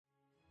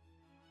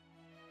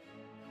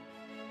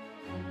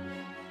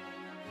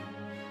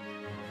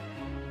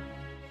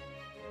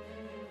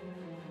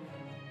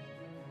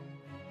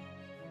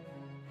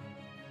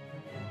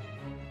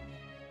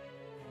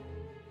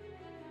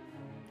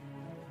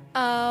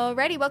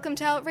Alrighty, welcome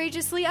to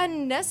Outrageously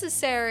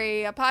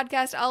Unnecessary, a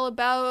podcast all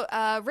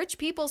about rich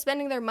people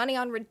spending their money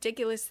on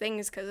ridiculous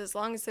things, because as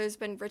long as there's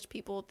been rich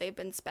people, they've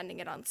been spending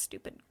it on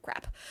stupid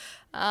crap.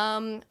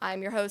 I'm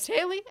your host,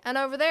 Haley, and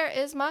over there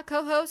is my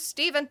co-host,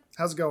 Steven.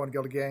 How's it going,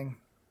 Gilded Gang?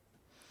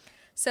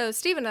 So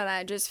Steven and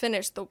I just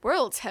finished the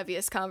world's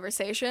heaviest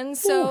conversation,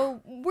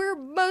 so we're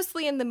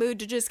mostly in the mood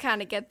to just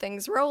kind of get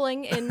things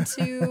rolling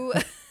into...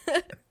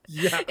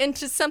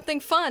 into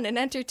something fun and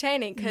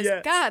entertaining, because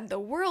God, the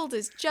world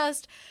is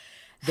just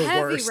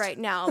heavy right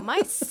now. My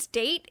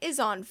state is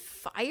on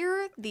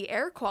fire. The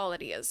air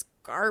quality is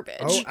garbage.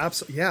 Oh,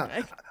 absolutely.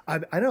 Yeah,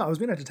 I know. I was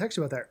going to text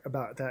you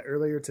about that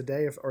earlier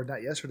today, or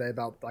not yesterday,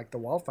 about like the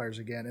wildfires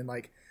again. And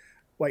like,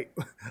 wait,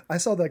 I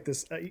saw like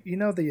this. I see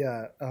it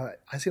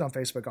on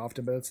Facebook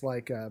often, but it's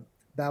like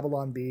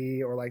Babylon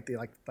Bee, or like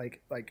the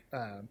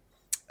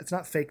it's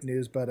not fake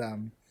news, but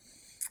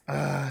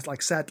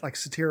like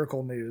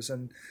satirical news.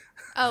 And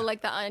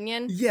like The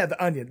Onion. Yeah,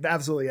 The Onion,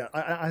 absolutely. Yeah,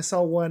 I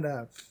saw one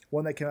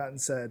that came out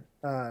and said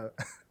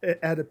it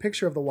had a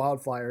picture of the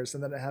wildfires,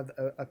 and then it had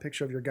a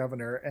picture of your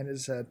governor, and it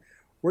said,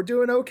 "We're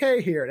doing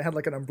okay here." And it had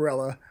like an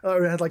umbrella,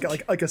 or it had like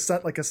a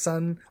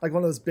sun, like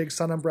one of those big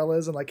sun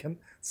umbrellas, and like him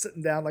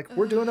sitting down, like,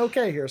 "We're doing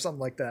okay here,"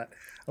 something like that.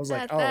 I was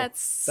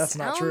that's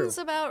not true. Sounds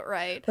about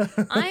right.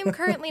 I'm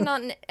currently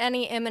not in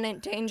any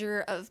imminent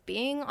danger of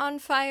being on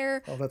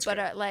fire. Oh, that's but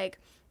great.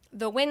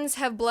 the winds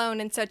have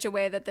blown in such a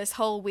way that this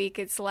whole week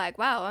it's like,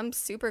 wow, I'm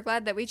super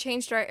glad that we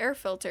changed our air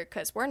filter,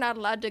 because we're not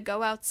allowed to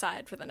go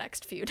outside for the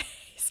next few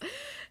days.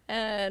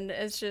 And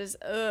it's just,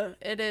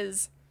 it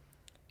is.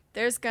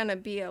 There's going to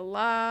be a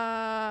lot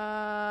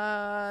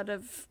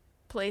of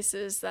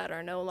places that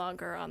are no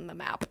longer on the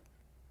map.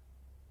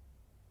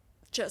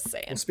 Just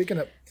saying. Well, speaking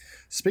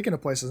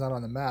of places not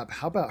on the map,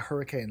 how about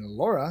Hurricane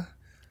Laura?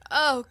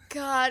 Oh,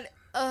 God.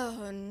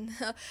 Oh,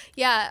 no.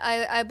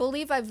 Yeah, I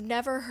believe I've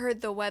never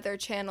heard the Weather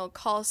Channel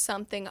call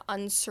something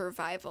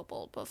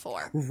unsurvivable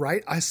before.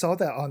 Right? I saw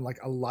that on like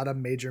a lot of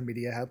major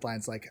media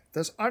headlines, like,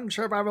 "This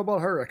unsurvivable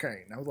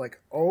hurricane." I was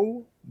like,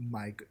 oh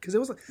my god. Because it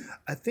was like,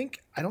 I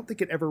don't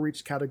think it ever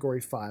reached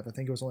Category 5. I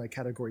think it was only a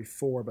Category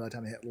 4 by the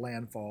time it hit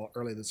landfall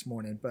early this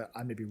morning. But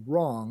I may be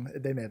wrong.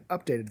 They may have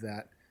updated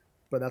that.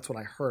 But that's what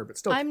I heard. But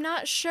still, I'm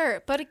not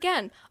sure. But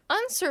again,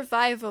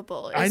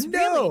 unsurvivable is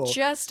really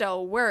just a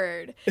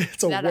word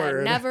that I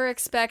never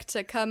expect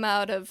to come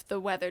out of the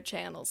Weather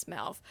Channel's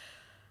mouth.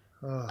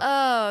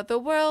 The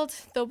world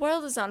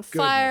is on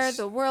fire. Goodness.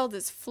 The world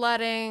is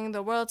flooding.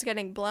 The world's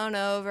getting blown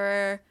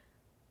over.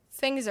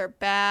 Things are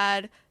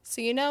bad.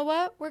 So you know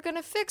what? We're going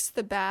to fix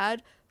the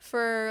bad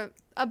for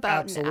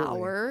about an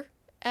hour.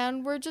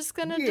 And we're just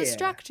going to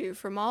distract you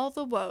from all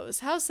the woes.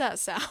 How's that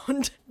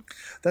sound?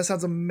 That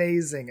sounds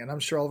amazing. And I'm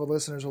sure all the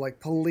listeners are like,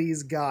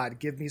 please, God,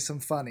 give me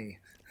some funny.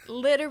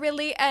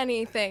 Literally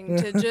anything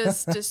to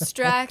just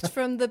distract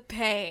from the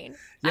pain.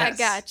 Yes. I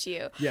got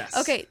you. Yes.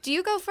 Okay, do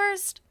you go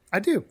first?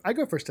 I do. I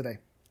go first today.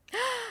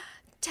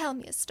 Tell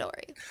me a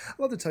story. I'd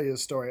love to tell you a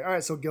story. All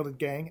right, so Gilded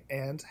Gang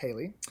and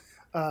Haley.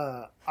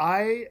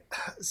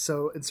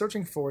 So in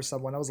searching for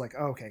someone, I was like,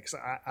 oh, okay, because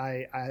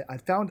I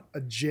found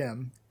a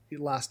gym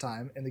last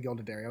time in the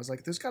Gilded area. I was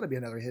like, there's got to be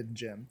another hidden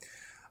gym.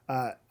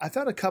 I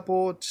found a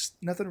couple, just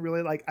nothing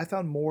really, like, I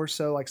found more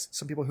so like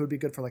some people who would be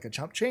good for like a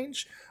chump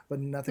change, but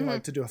nothing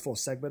like to do a full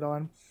segment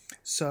on.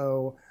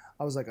 So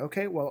I was like,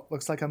 okay, well,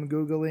 looks like I'm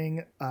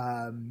Googling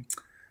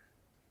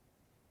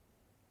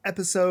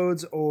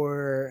episodes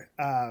or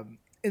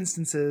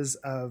instances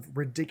of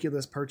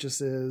ridiculous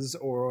purchases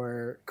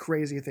or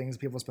crazy things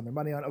people spend their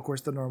money on. Of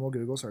course, the normal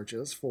Google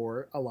searches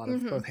for a lot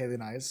of both Haley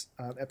and I's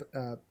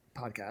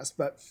podcast,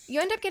 but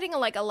you end up getting a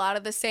lot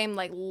of the same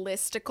like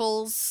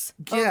listicles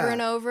over and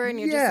over, and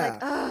you're just like,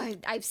 oh,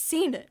 I've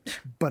seen it.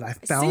 But I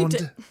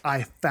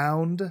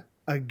found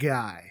a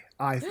guy.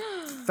 I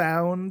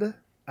found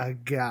a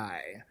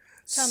guy.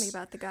 Tell me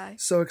about the guy.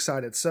 So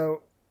excited.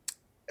 So,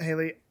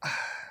 Haley,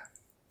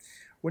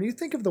 when you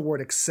think of the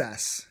word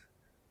excess,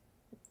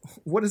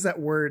 what is that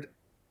word?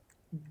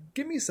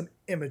 Give me some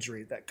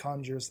imagery that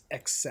conjures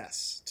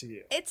excess to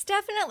you. It's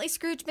definitely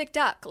Scrooge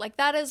McDuck. Like,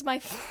 that is my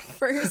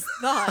first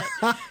thought.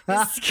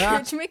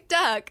 Scrooge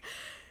McDuck.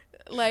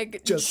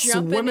 Like, just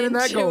jumping swimming in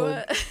that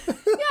gold.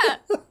 Yeah.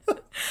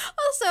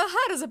 Also,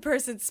 how does a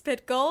person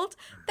spit gold?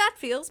 That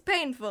feels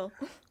painful.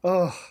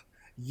 Oh,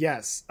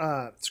 yes.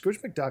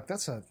 Scrooge McDuck,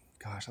 that's a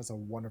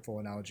wonderful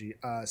analogy.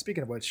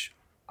 Speaking of which,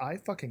 I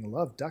fucking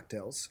love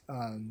DuckTales.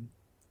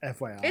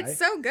 FYI. It's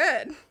so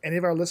good. Any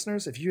of our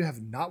listeners, if you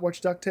have not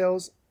watched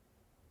DuckTales,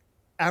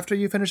 after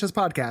you finish this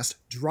podcast,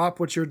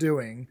 drop what you're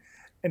doing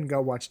and go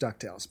watch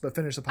DuckTales. But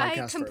finish the podcast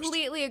first. I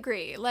completely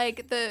agree.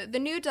 Like, the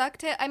new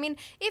DuckTales, I mean,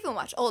 even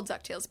watch old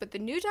DuckTales, but the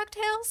new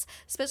DuckTales,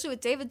 especially with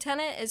David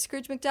Tennant as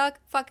Scrooge McDuck,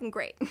 fucking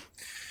great.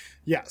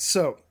 Yeah,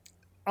 so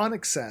on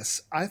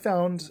Excess, I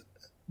found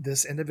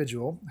this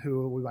individual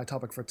who will be my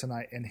topic for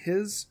tonight, and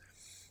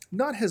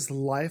not his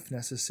life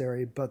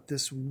necessary, but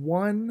this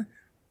one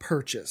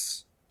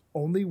purchase.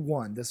 Only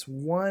one. This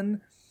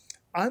one,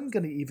 I'm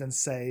going to even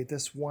say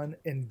this one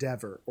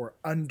endeavor or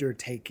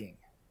undertaking,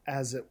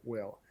 as it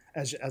will.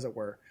 as it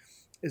were,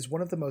 is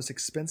one of the most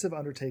expensive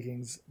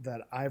undertakings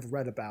that I've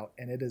read about,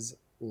 and it is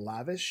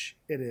lavish.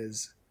 It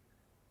is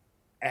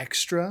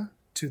extra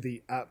to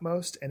the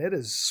utmost, and it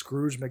is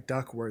Scrooge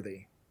McDuck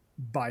worthy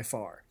by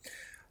far.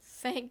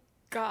 Thank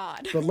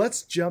God. But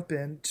let's jump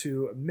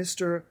into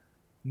Mr.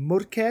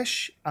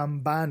 Mukesh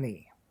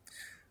Ambani.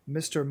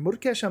 Mr.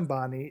 Mukesh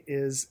Ambani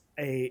is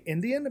a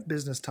Indian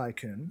business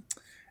tycoon,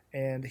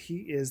 and he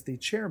is the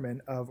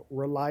chairman of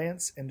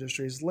Reliance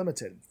Industries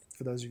Limited.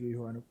 For those of you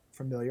who are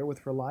familiar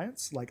with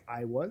Reliance, like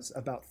I was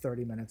about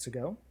 30 minutes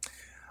ago,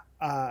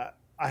 I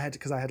had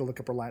to look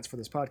up Reliance for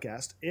this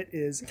podcast. It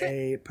is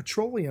a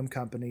petroleum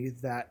company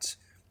that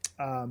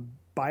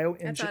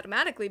that's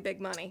automatically big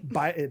money.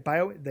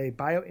 They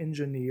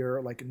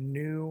bioengineer like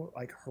new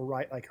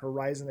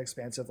horizon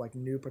expansive like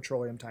new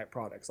petroleum type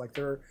products. Like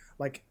they're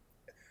like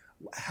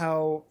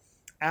how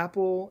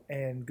Apple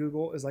and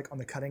Google is like on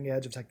the cutting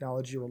edge of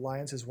technology.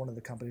 Reliance is one of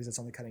the companies that's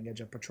on the cutting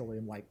edge of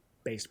petroleum like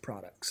based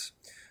products.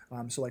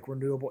 So like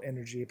renewable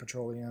energy,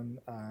 petroleum,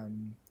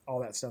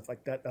 all that stuff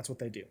like that. That's what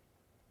they do.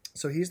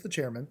 So he's the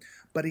chairman,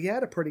 but he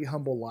had a pretty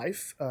humble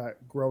life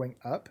growing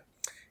up.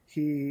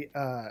 He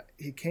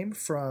came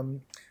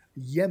from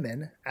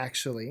Yemen,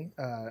 actually.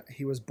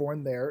 He was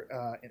born there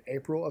in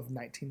April of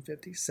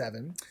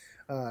 1957.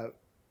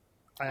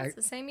 That's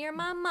the same year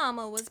my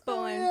mama was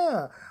born.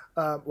 Oh,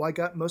 yeah. Well, I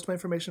got most of my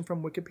information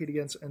from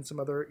Wikipedia and some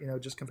other,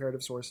 just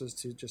comparative sources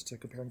to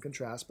compare and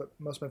contrast, but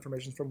most of my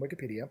information is from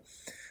Wikipedia.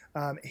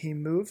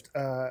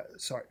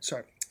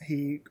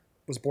 He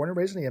was born and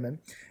raised in Yemen,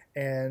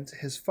 and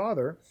his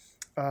father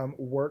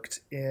worked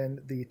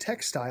in the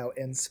textile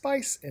and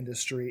spice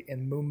industry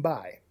in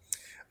Mumbai.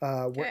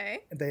 Okay.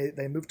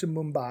 They moved to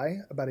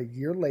Mumbai about a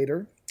year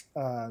later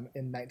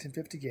in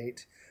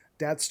 1958.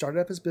 Dad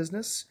started up his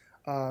business.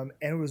 And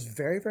it was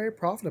very, very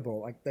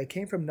profitable. Like they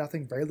came from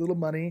nothing, very little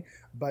money,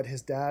 but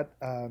his dad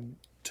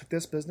took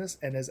this business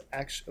and is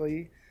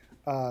actually,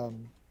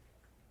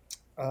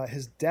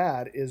 his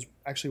dad is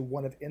actually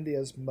one of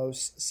India's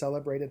most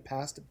celebrated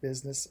past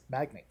business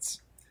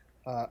magnates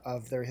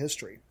of their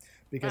history.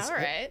 Because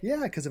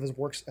because of his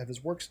work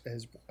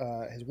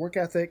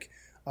ethic,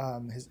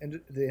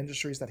 the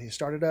industries that he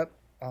started up.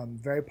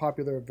 Very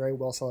popular, very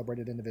well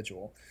celebrated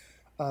individual.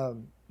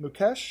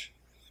 Mukesh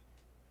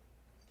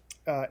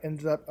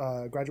ended up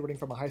graduating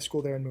from a high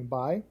school there in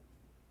Mumbai,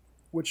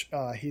 which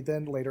he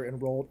then later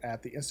enrolled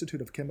at the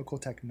Institute of Chemical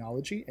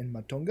Technology in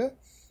Matunga,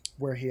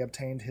 where he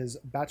obtained his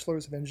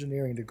Bachelor's of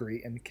Engineering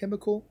degree in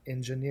Chemical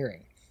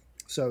Engineering.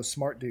 So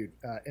smart dude.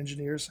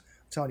 Engineers, I'm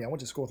telling you, I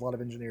went to school with a lot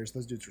of engineers.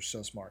 Those dudes are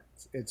so smart.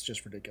 It's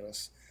just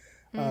ridiculous.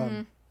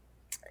 Mm-hmm.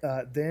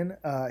 Then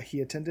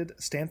he attended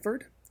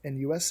Stanford in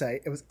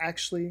USA. It was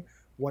actually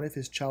one of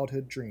his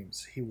childhood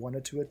dreams. He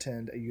wanted to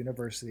attend a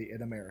university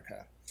in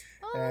America.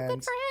 Oh, and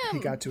good for him.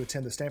 He got to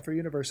attend the Stanford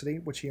University,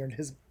 which he earned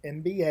his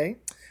MBA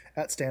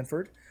at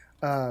Stanford.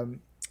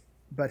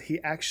 But he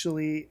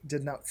actually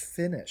did not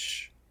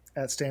finish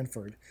at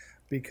Stanford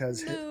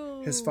because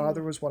his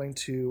father was wanting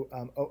to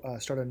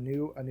start a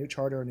new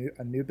charter,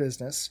 a new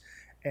business,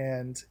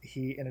 and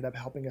he ended up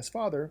helping his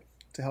father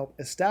to help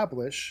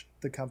establish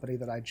the company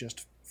that I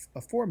just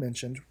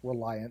aforementioned,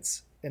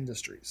 Reliance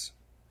Industries.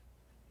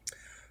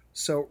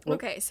 So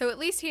at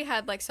least he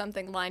had like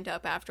something lined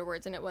up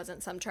afterwards, and it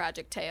wasn't some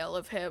tragic tale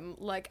of him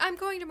like, I'm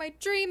going to my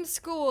dream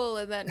school,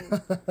 and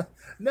then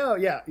no.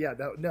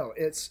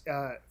 It's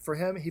for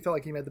him. He felt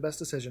like he made the best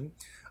decision.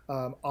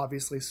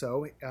 Obviously,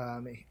 so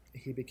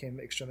he became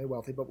extremely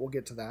wealthy, but we'll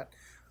get to that.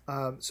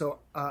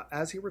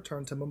 As he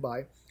returned to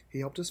Mumbai, he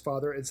helped his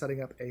father in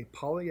setting up a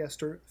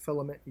polyester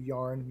filament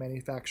yarn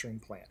manufacturing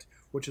plant,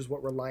 which is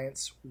what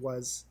Reliance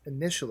was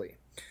initially.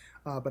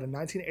 But in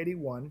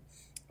 1981.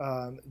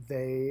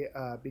 They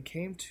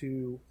became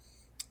to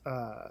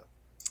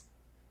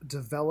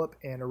develop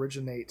and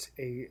originate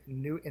a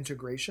new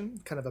integration,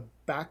 kind of a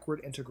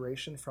backward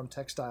integration from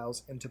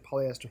textiles into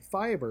polyester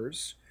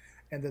fibers,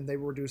 and then they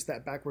reduced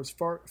that backwards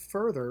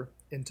further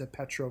into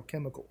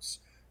petrochemicals.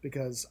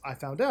 Because I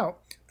found out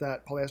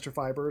that polyester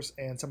fibers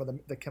and some of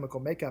the chemical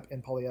makeup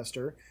in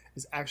polyester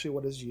is actually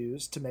what is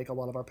used to make a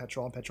lot of our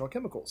petrol and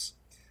petrochemicals,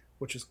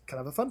 which is kind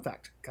of a fun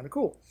fact, kind of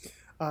cool.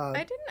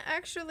 I didn't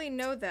actually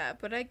know that,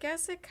 but I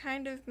guess it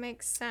kind of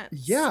makes sense.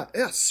 Yeah,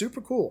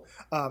 super cool.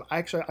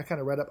 I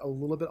kind of read up a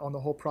little bit on the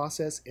whole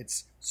process.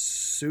 It's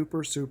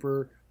super,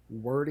 super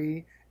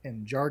wordy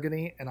and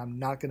jargony, and I'm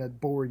not going to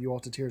bore you all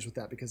to tears with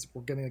that because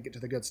we're going to get to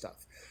the good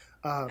stuff.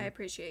 I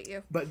appreciate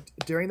you. But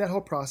during that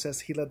whole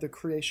process, he led the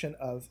creation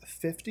of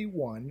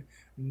 51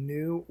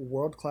 new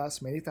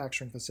world-class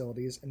manufacturing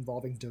facilities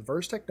involving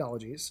diverse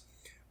technologies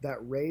that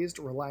raised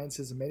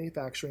Reliance's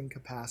manufacturing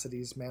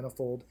capacities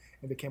manifold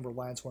and became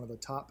Reliance one of the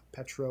top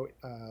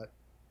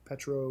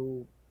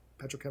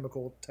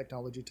petrochemical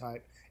technology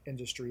type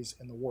industries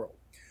in the world.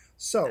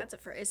 So that's a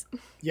phrase.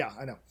 Yeah,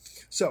 I know.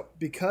 So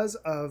because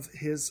of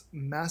his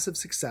massive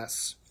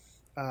success,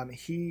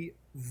 he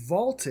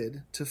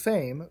vaulted to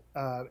fame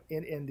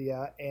in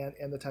India and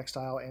in the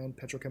textile and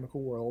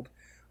petrochemical world,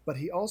 but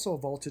he also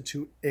vaulted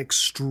to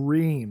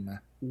extreme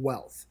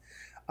wealth.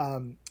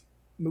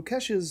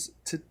 Mukesh's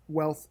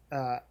wealth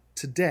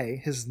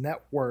today, his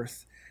net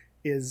worth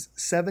is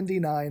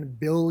 $79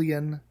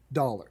 billion.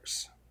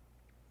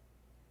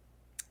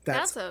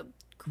 That's a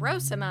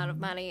gross amount of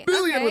money.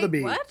 Billion with a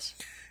B. What?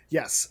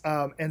 Yes.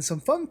 And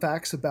some fun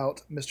facts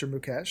about Mr.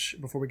 Mukesh,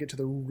 before we get to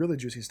the really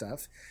juicy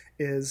stuff,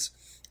 is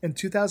in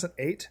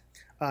 2008,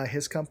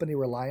 his company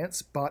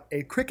Reliance bought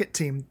a cricket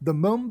team, the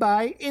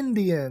Mumbai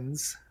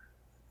Indians.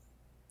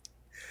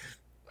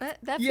 What?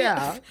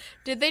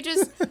 Did they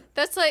just...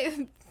 That's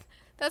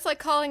like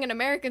calling an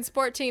American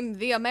sport team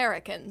the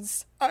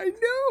Americans. I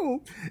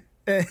know.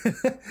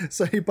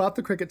 So he bought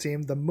the cricket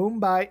team, the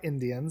Mumbai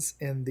Indians,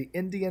 in the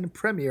Indian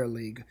Premier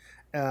League.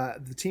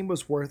 The team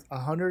was worth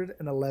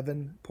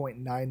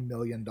 $111.9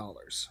 million.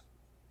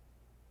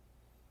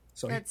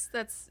 So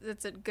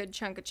that's a good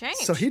chunk of change.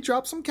 So he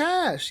dropped some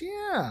cash,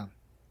 yeah.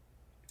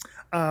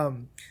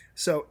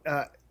 So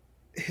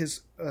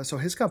his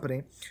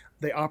company,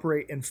 they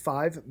operate in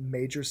 5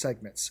 major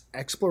segments: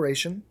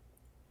 exploration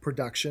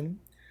and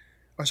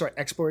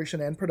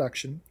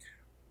production,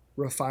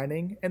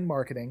 refining and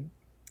marketing,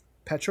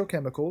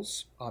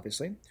 petrochemicals,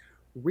 obviously,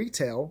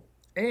 retail,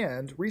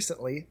 and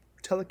recently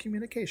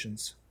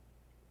telecommunications.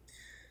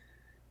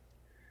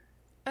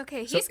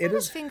 Okay, he's got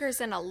his fingers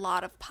in a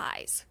lot of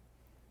pies.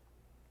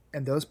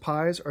 And those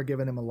pies are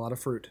giving him a lot of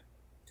fruit.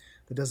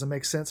 That doesn't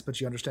make sense, but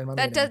you understand my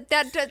meaning.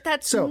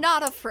 That's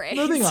not a phrase.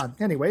 Moving on.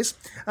 Anyways,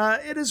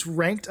 it is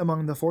ranked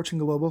among the Fortune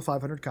Global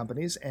 500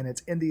 companies, and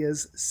it's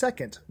India's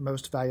second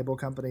most valuable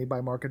company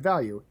by market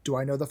value. Do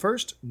I know the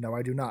first? No,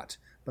 I do not,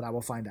 but I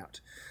will find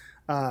out.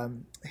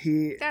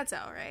 That's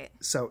all right.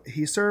 So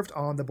he served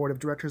on the board of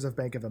directors of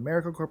Bank of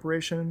America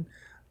Corporation.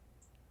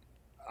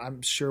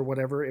 I'm sure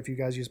whatever, if you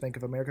guys use Bank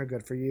of America,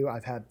 good for you.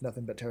 I've had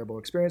nothing but terrible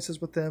experiences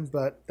with them,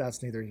 but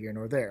that's neither here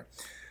nor there.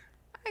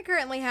 I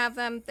currently have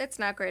them. It's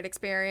not great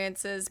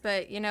experiences,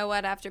 but you know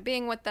what? After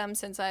being with them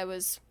since I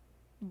was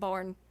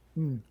born,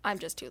 I'm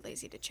just too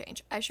lazy to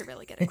change. I should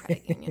really get a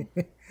credit union.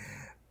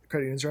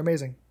 Credit unions are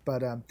amazing.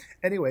 But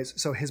anyways,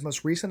 so his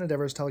most recent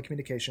endeavor is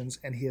telecommunications,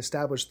 and he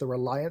established the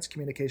Reliance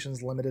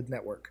Communications Limited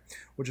Network,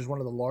 which is one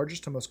of the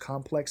largest and most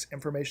complex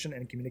information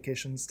and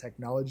communications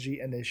technology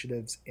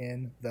initiatives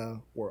in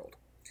the world,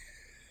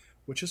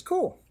 which is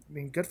cool. I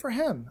mean, good for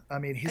him. I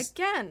mean, he's...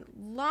 Again,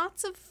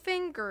 lots of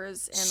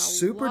fingers and a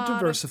super lot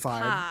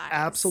diversified. of pies.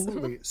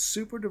 Absolutely.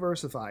 Super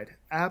diversified.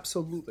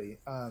 Absolutely.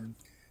 I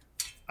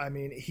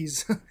mean,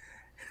 he's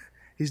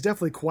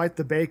definitely quite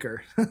the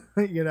baker,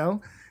 you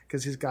know,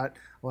 because he's got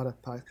a lot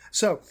of pies.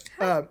 So,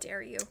 how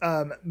dare you?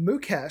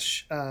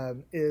 Mukesh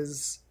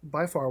is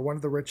by far one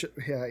of the richest.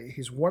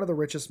 He's one of the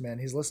richest men.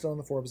 He's listed on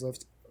the Forbes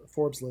list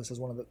as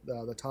one of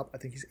the top. I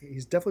think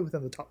he's definitely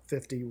within the top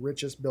 50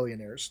 richest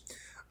billionaires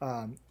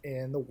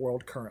in the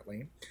world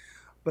currently.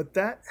 But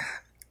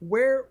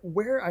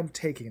where I'm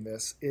taking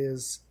this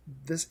is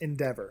this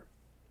endeavor,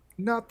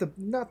 not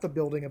the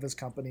building of his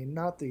company,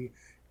 not the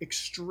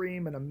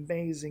extreme and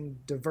amazing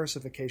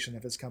diversification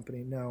of his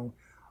company. No,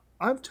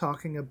 I'm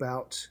talking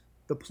about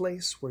the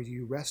place where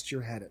you rest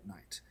your head at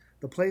night,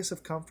 the place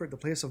of comfort, the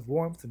place of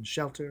warmth and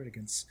shelter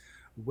against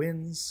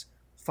winds,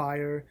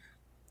 fire,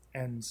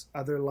 and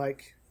other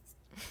like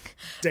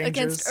dangers.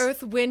 Against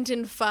earth, wind,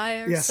 and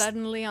fire. Yes.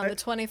 Suddenly on the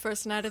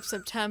 21st night of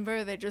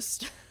September, they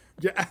just...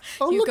 Yeah.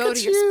 Oh, you go to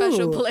your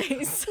special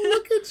place.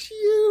 Look at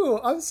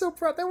you. I'm so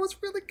proud. That was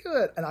really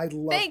good. And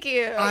Thank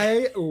you.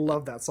 I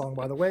love that song,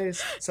 by the way.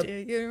 Do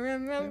you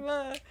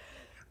remember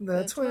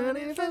the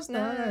 21st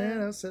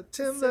night of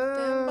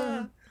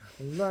September?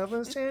 Love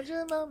was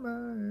changing my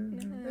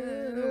mind.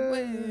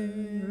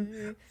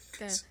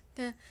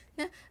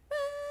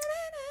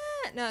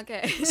 No,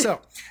 okay.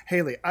 So,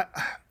 Haley,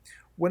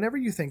 whenever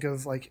you think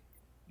of like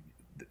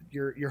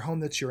your home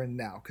that you're in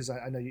now, because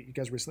I know you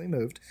guys recently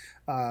moved,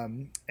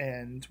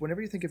 and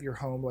whenever you think of your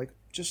home, like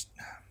just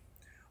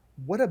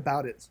what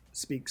about it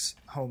speaks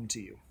home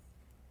to you?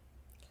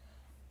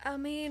 I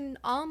mean,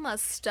 all my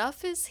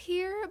stuff is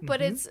here,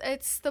 but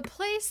it's the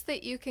place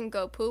that you can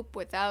go poop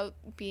without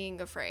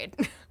being afraid.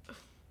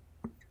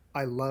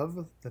 I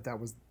love that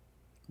was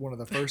one of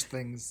the first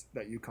things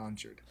that you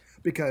conjured,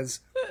 because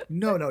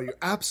no, you're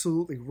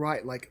absolutely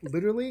right. Like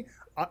literally,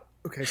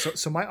 okay,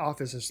 so my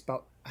office is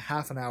about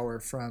half an hour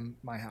from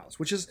my house,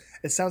 which is,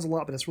 it sounds a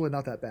lot, but it's really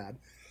not that bad.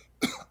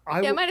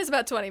 Mine is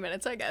about 20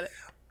 minutes. I get it.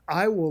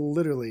 I will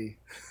literally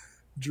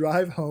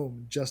drive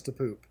home just to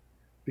poop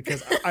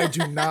because I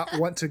do not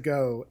want to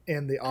go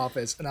in the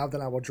office, and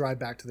then I will drive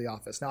back to the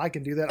office. Now I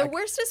can do that. The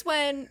worst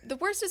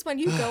is when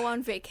you go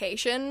on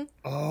vacation.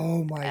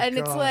 Oh my god. And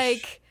it's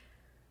like,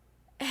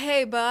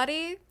 hey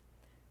buddy,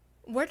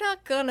 we're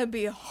not gonna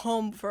be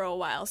home for a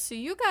while, so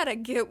you gotta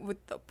get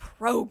with the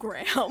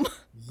program.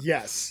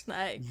 Yes.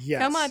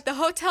 Yes. Come on, the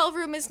hotel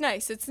room is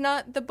nice. It's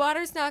not, the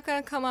butter's not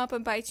gonna come up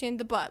and bite you in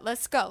the butt.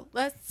 Let's go.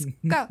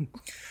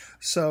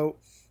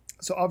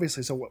 So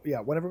obviously,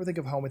 whenever we think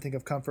of home, we think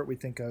of comfort. We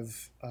think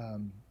of,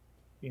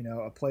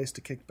 a place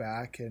to kick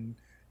back, and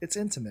it's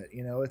intimate.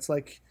 It's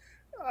like,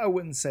 I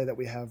wouldn't say that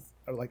we have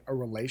like a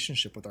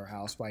relationship with our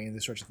house by any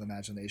stretch of the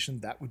imagination.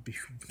 That would be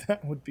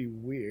that would be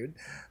weird.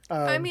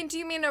 I mean, do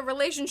you mean a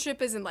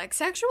relationship isn't like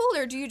sexual,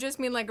 or do you just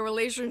mean like a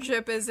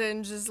relationship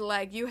isn't just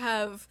like you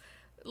have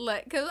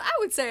like, because I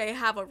would say I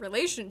have a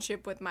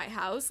relationship with my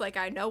house. Like,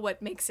 I know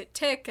what makes it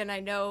tick, and I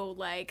know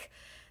like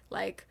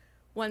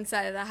one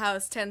side of the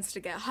house tends to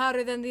get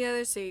hotter than the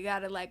other, so you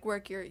gotta like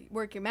work your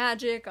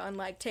magic on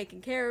like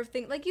taking care of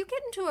things. Like, you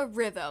get into a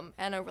rhythm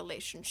and a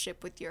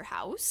relationship with your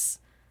house,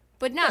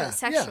 but not a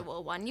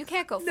sexual one. You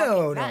can't go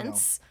fucking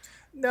fence.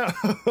 No,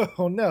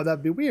 no,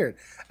 that'd be weird.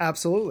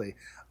 Absolutely.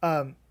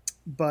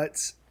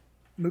 But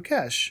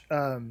Mukesh,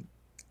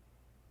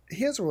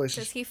 he has a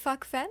relationship. Does he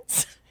fuck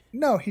fence?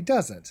 No, he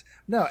doesn't.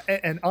 No,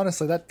 and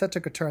honestly, that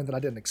took a turn that I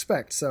didn't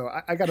expect. So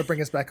I got to bring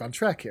us back on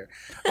track here.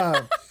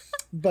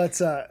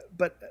 But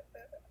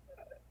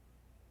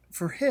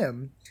for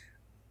him,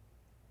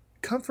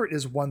 comfort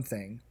is one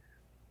thing.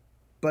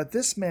 But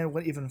this man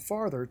went even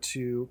farther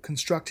to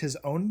construct his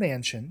own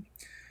mansion,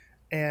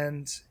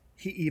 and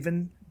he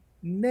even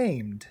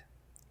named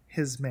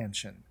his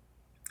mansion.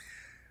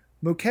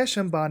 Mukesh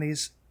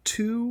Ambani's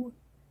 $2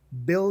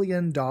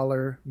 billion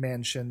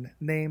mansion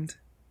named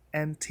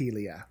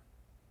Antilia.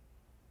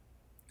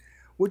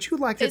 Would you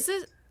like to... Is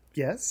it...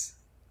 Yes?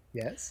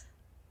 Yes?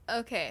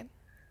 Okay.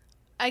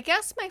 I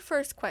guess my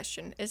first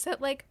question is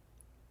that, like,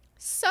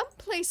 some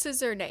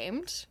places are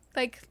named,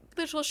 like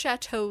little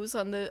chateaus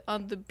on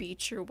the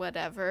beach or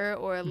whatever,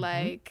 or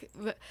like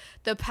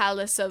the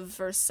Palace of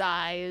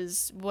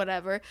Versailles,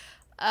 whatever,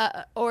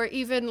 or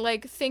even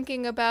like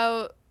thinking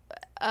about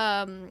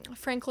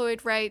Frank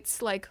Lloyd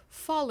Wright's like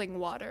Falling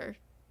Water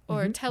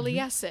or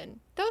Taliesin.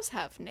 Those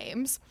have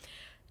names.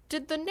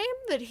 Did the name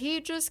that he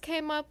just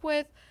came up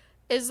with,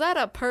 is that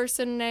a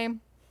person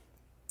name?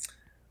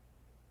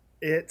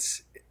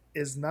 It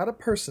is not a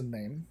person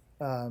name,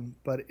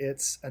 but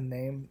it's a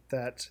name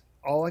that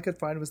all I could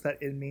find was that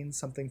it means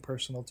something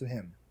personal to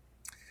him.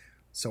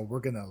 So we're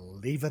going to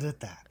leave it at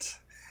that.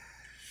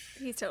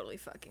 He's totally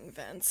fucking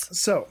Vince.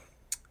 So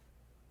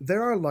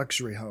there are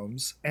luxury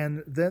homes,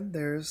 and then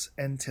there's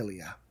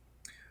Antilia,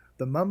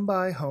 the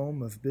Mumbai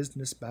home of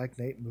business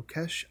magnate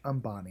Mukesh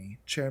Ambani,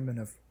 chairman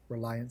of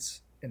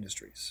Reliance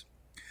Industries.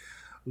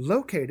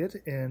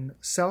 Located in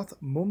South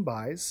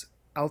Mumbai's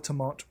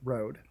Altamont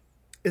Road,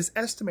 is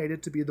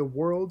estimated to be the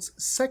world's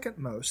second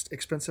most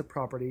expensive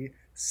property,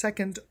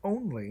 second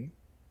only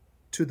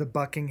to the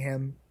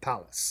Buckingham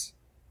Palace.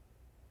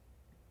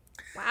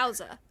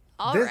 Wowza.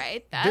 All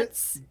right.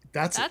 That's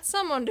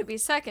someone to be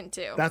second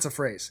to. That's a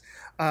phrase.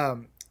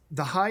 The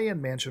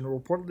high-end mansion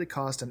reportedly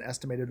cost an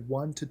estimated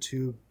 $1 to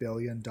 $2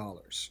 billion.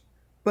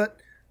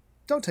 But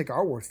don't take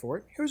our word for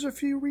it. Here's a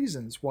few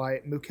reasons why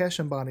Mukesh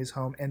Ambani's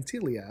home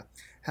Antilia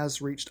has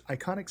reached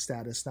iconic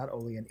status not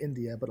only in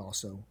India but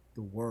also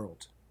the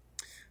world.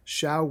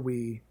 Shall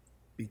we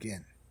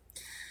begin?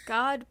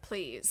 God,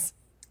 please.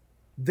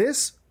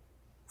 This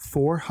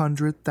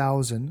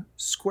 400,000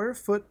 square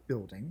foot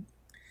building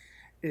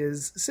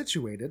is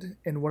situated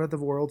in one of the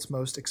world's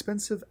most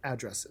expensive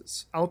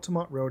addresses,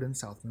 Altamont Road in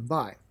South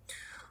Mumbai.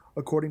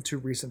 According to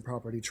recent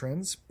property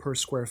trends, per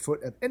square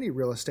foot of any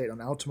real estate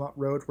on Altamont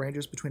Road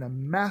ranges between a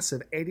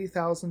massive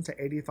 80,000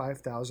 to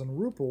 85,000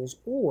 rupees,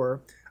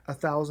 or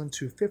 1,000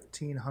 to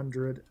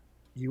 1,500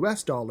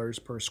 US dollars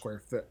per square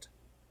foot,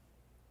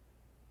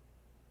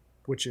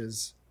 which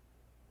is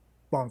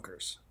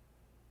bonkers.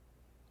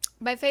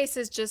 My face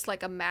is just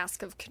like a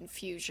mask of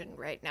confusion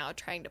right now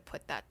trying to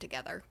put that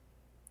together.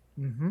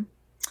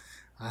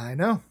 I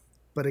know,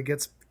 but it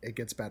gets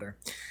better.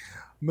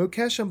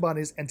 Mukesh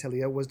Ambani's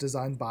Antilia was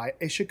designed by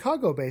a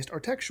Chicago-based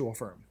architectural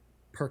firm,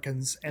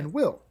 Perkins and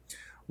Will,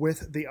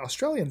 with the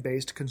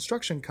Australian-based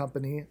construction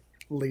company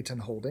Leighton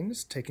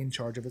Holdings taking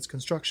charge of its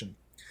construction.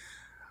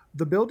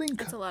 The building...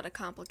 That's a lot of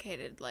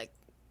complicated, like,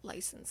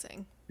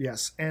 licensing.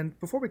 Yes, and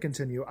before we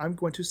continue, I'm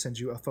going to send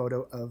you a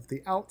photo of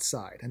the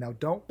outside. And now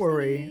don't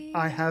worry, please,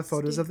 I have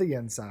photos of the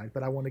inside,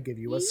 but I want to give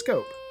you a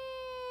scope.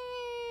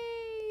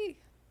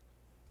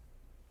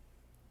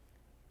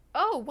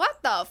 Oh,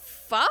 what the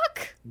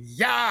fuck?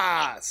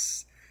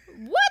 Yes!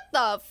 What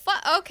the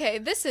fuck? Okay,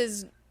 this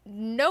is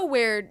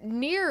nowhere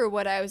near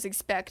what I was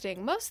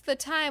expecting. Most of the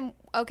time,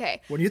 okay.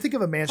 When you think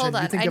of a mansion,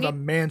 you think of a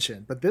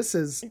mansion, but this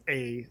is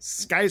a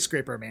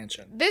skyscraper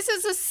mansion. This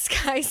is a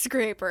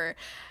skyscraper.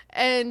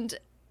 And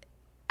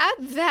at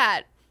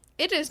that,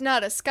 it is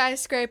not a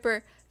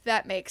skyscraper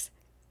that makes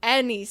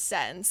any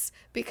sense,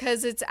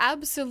 because it's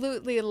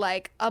absolutely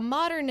like a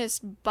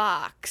modernist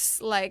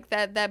box, like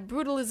that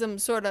brutalism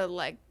sort of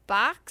like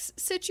box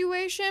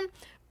situation,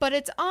 but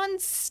it's on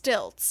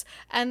stilts,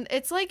 and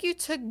it's like you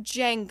took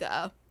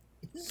Jenga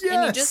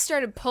and you just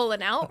started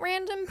pulling out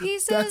random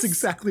pieces. That's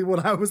exactly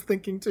what I was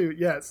thinking too.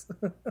 Yes.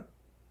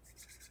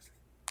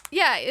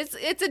 Yeah,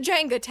 it's a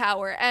Jenga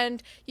tower,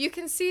 and you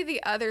can see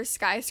the other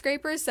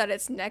skyscrapers that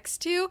it's next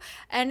to,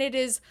 and it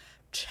is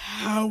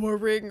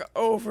towering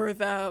over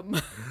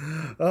them.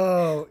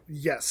 Oh,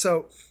 yeah.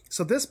 So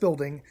this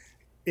building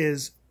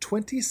is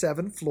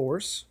 27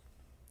 floors,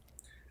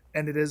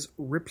 and it is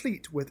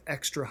replete with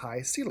extra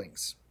high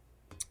ceilings.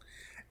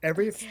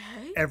 Every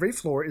Okay. every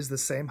floor is the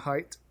same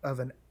height of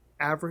an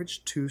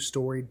average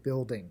 2-storied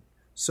building.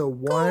 So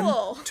one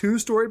Cool.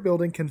 2-story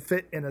building can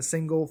fit in a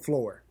single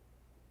floor.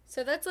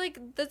 So that's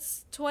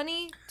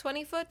 20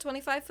 foot,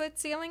 25 foot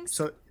ceilings?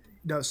 So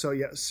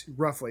yes,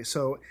 roughly.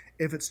 So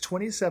if it's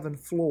 27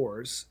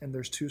 floors and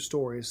there's 2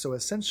 stories, so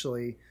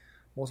essentially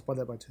multiply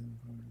that by 2.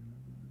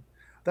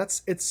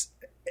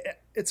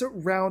 It's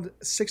around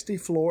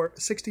 64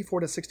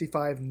 to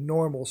 65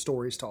 normal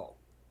stories tall.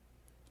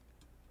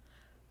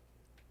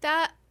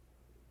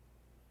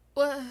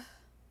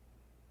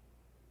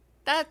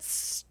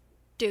 That's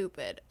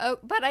stupid. Oh,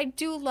 but I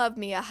do love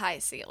me a high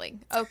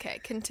ceiling. Okay,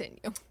 continue.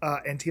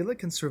 Antila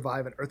can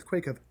survive an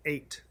earthquake of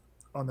 8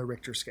 on the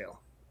Richter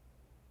scale.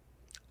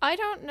 I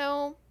don't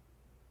know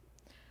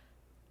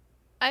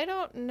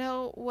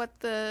what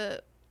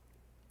the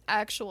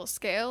actual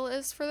scale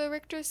is for the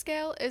Richter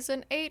scale. Is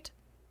an 8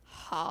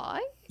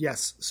 high?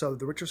 Yes, so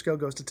the Richter scale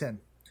goes to 10.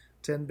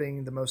 10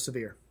 being the most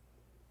severe.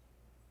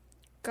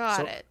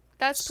 Got it.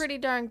 That's pretty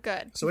darn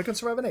good. So it can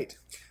survive an 8.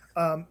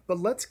 But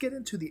let's get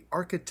into the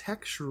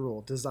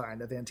architectural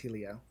design of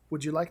Antilia.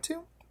 Would you like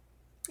to?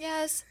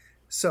 Yes.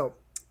 So,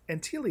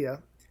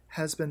 Antilia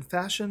has been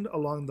fashioned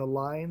along the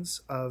lines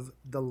of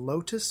the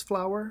lotus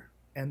flower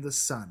and the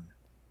sun.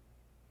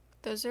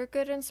 Those are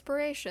good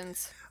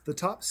inspirations. The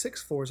top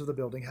 6 floors of the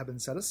building have been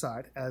set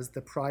aside as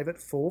the private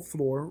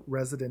full-floor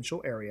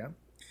residential area.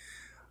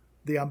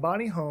 The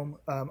Ambani home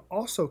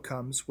also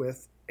comes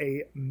with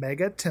a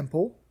mega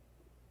temple.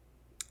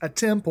 A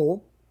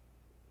temple.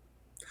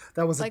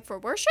 That was for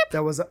worship?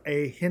 That was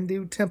a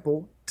Hindu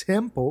temple.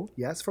 Temple,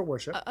 yes, for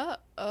worship.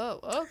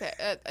 Okay.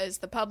 Is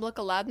the public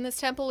allowed in this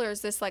temple, or is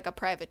this like a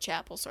private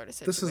chapel sort of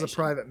situation? This is a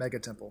private mega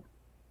temple.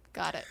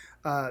 Got it.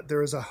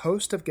 There is a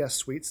host of guest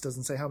suites,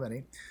 doesn't say how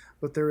many,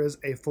 but there is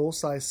a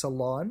full-size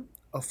salon,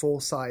 a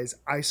full-size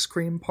ice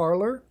cream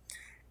parlor,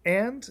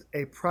 and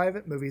a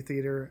private movie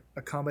theater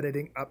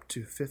accommodating up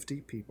to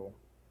 50 people.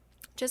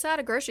 Just at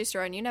a grocery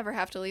store, and you never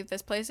have to leave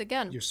this place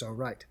again. You're so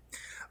right.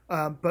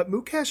 But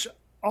Mukesh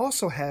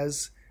also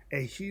has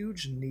a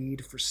huge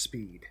need for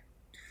speed.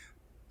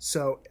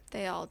 So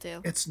they all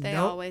do. They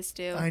always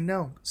do. I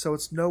know. So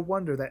it's no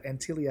wonder that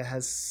Antilia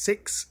has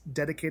 6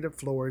 dedicated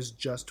floors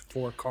just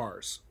for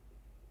cars.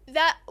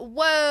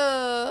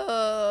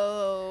 Whoa!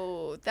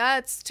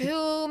 That's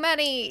too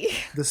many.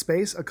 The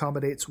space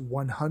accommodates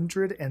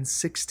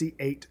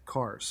 168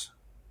 cars.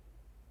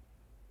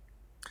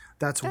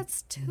 That's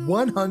too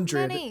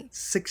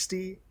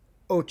 168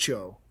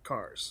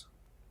 cars.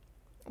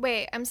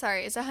 Wait, I'm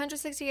sorry. Is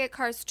 168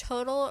 cars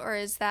total, or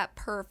is that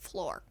per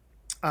floor?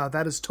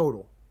 That is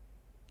total.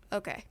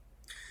 Okay.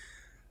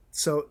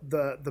 So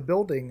the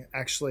building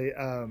actually,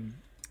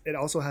 it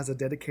also has a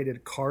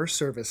dedicated car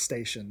service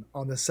station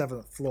on the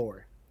 7th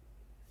floor.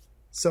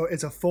 So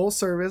it's a full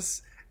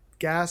service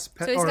gas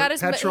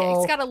petrol.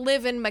 He's got a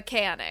live-in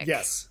mechanic.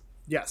 Yes.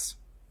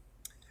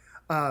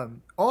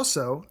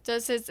 Also,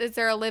 is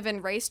there a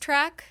live-in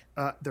racetrack?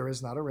 There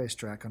is not a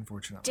racetrack,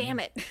 unfortunately. Damn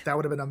it. That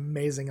would have been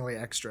amazingly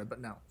extra,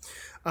 but no.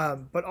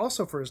 But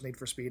also for his need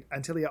for speed,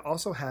 Antilia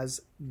also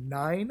has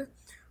 9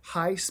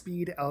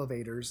 high-speed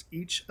elevators,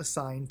 each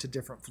assigned to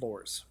different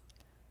floors.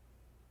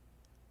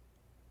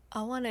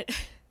 I want it.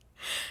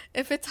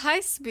 If it's high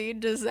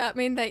speed, does that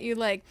mean that you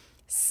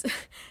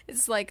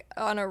it's like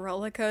on a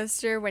roller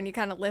coaster when you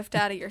kind of lift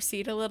out of your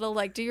seat a little?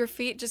 Like, do your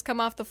feet just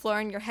come off the floor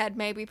and your head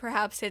maybe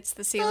perhaps hits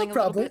the ceiling a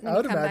little bit? I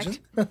would imagine.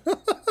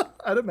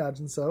 I'd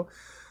imagine so.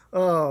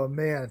 Oh,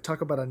 man.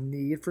 Talk about a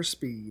need for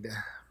speed.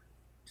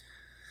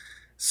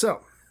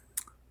 So,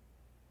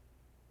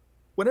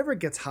 whenever it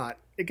gets hot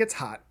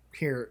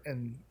here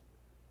in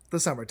the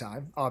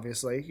summertime,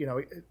 obviously. You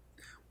know,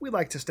 we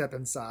like to step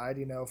inside,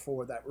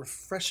 for that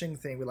refreshing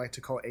thing we like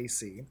to call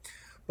AC.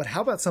 But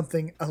how about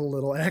something a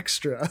little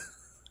extra?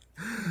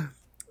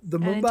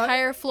 An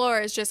entire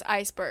floor is just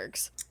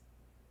icebergs.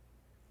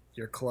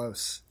 You're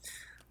close.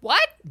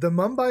 What? The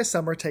Mumbai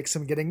summer takes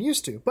some getting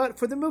used to, but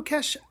for the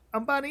Mukesh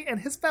Ambani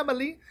and his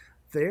family,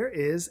 there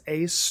is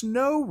a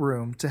snow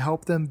room to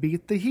help them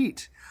beat the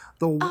heat.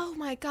 Oh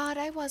my god,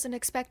 I wasn't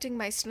expecting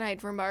my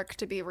snide remark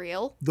to be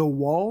real. The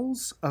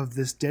walls of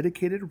this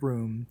dedicated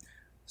room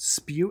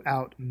spew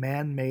out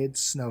man-made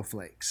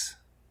snowflakes.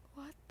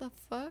 What the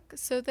fuck?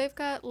 So they've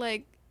got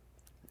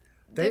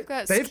They've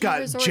got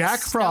Jack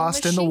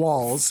Frost in the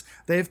walls.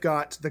 They've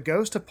got the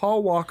ghost of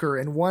Paul Walker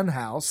in one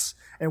house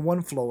and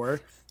one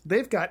floor.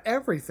 They've got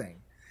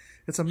everything.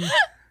 It's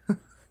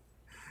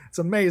it's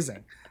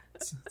amazing.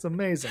 It's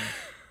amazing.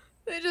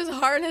 They just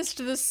harnessed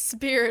the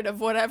spirit of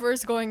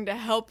whatever's going to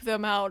help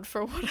them out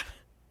for whatever.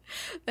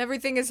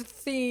 Everything is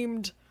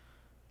themed.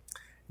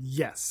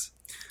 Yes.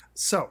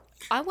 So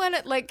I want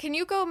it. Can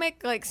you go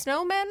make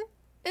snowmen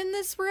in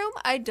this room?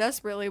 I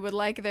desperately would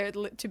like there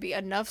to be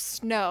enough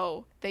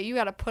snow that you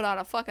got to put on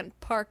a fucking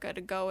parka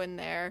to go in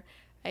there,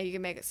 and you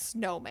can make a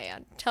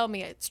snowman. Tell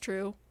me it's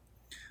true.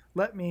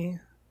 Let me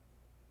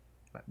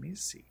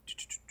see.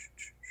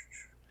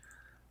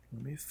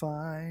 Let me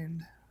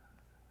find.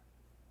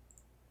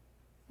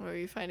 Where are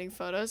you finding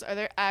photos? Are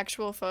there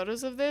actual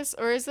photos of this?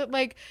 Or is it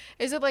like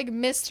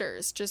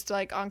misters just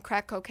like on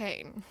crack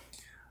cocaine?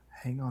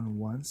 Hang on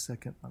 1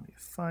 second. Let me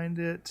find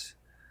it.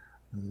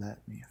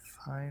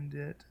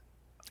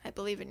 I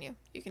believe in you.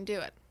 You can do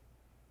it.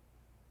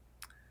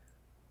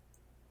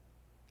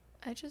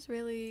 I just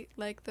really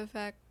like the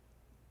fact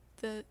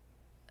that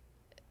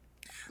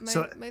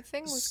my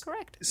thing was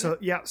correct. So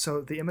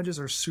so the images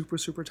are super,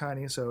 super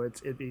tiny, so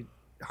it'd be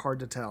hard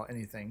to tell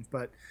anything.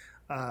 But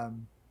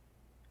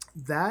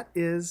that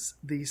is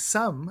the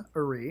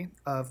summary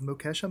of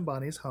Mukesh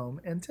Ambani's home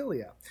in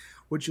Tilia.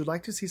 Would you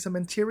like to see some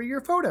interior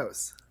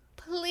photos?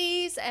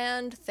 Please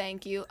and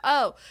thank you.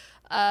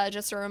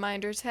 Just a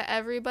reminder to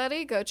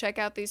everybody, go check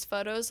out these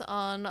photos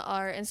on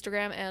our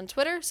Instagram and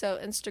Twitter. So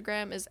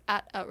Instagram is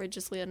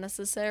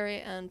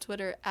 @outrageouslyunnecessary and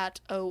Twitter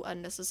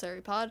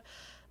 @unnecessarypod.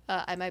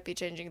 I might be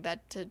changing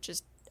that to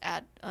just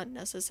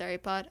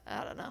 @unnecessarypod.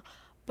 I don't know.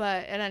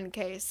 But in any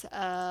case,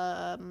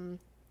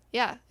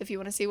 if you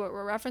want to see what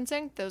we're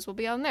referencing, those will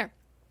be on there.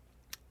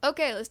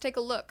 Okay, let's take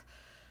a look.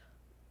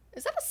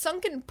 Is that a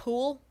sunken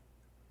pool?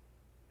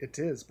 It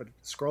is, but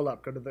scroll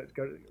up.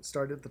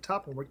 Start at the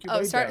top and work your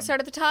way down. Start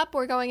at the top.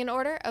 We're going in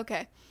order.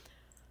 Okay.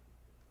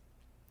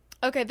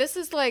 This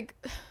is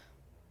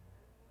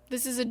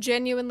a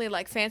genuinely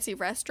like fancy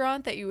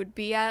restaurant that you would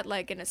be at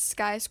like in a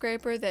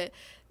skyscraper that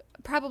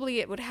probably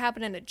it would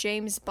happen in a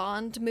James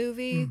Bond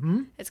movie.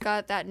 Mm-hmm. It's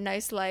got that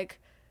nice like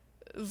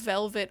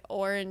velvet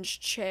orange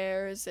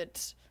chairs.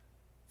 It's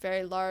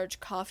very large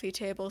coffee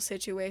table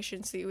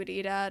situations that you would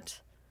eat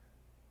at.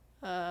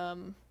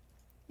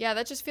 Yeah,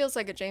 that just feels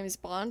like a James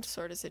Bond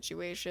sort of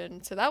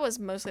situation. So that was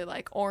mostly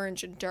like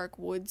orange and dark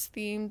woods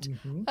themed.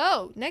 Mm-hmm.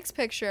 Oh, next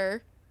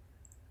picture.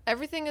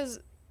 Everything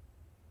is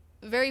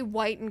very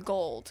white and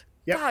gold.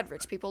 Yep. God,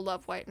 rich people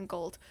love white and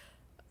gold.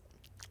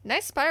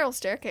 Nice spiral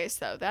staircase,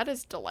 though. That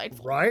is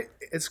delightful. Right?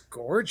 It's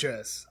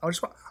gorgeous. I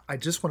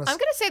just want to... I'm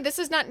going to say this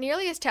is not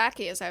nearly as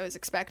tacky as I was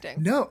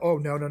expecting. No. Oh,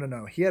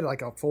 no. He had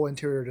like a full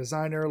interior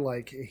designer.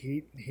 Like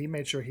he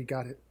made sure he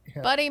got it.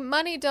 Yeah. Buddy,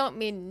 money don't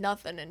mean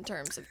nothing in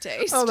terms of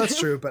taste. Oh, that's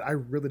true. But I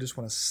really just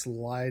want to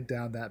slide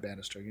down that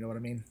banister. You know what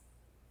I mean?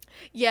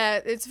 Yeah,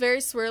 it's very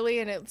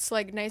swirly and it's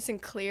like nice and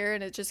clear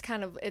and it just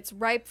kind of, it's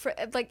ripe for,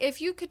 like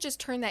if you could just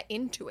turn that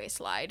into a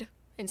slide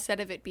instead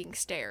of it being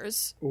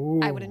stairs,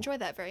 Ooh. I would enjoy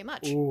that very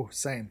much. Ooh,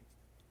 same.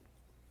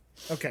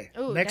 Okay,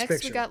 Ooh, next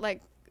picture. We got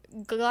like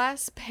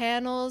glass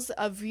panels,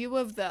 a view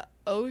of the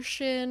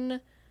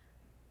ocean.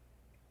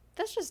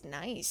 That's just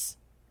nice.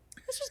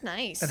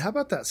 And how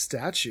about that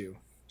statue?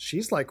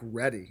 She's like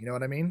ready. You know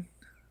what I mean?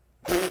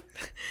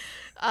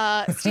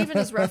 Stephen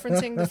is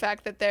referencing the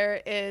fact that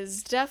there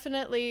is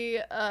definitely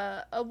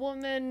a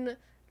woman,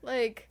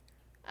 like,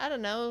 I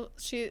don't know,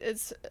 she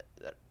is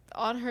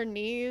on her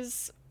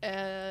knees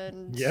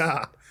and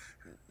yeah,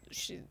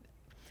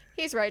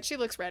 he's right. She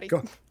looks ready.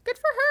 Go. Good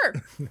for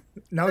her.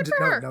 No.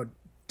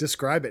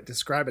 Describe it,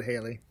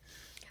 Haley.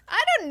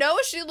 I don't know.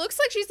 She looks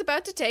like she's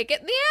about to take it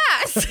in the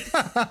ass.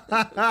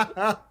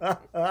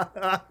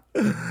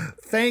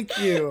 Thank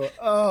you.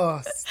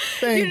 Oh,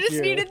 thank you. You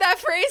just needed that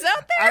phrase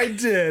out there?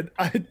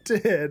 I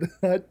did.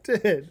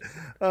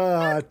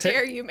 How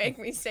dare you make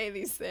me say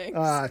these things?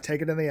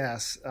 Take it in the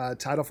ass.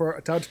 Title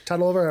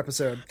of our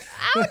episode.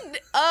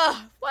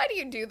 Why do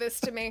you do this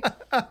to me?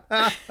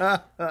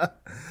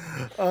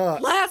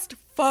 Last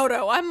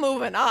photo. I'm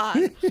moving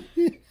on.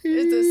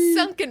 It's a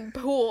sunken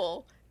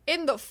pool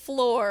in the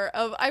floor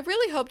of, I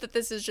really hope that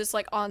this is just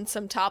like on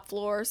some top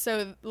floor,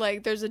 so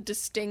like there's a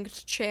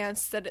distinct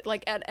chance that it,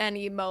 like at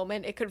any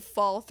moment it could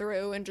fall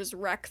through and just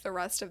wreck the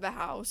rest of the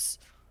house.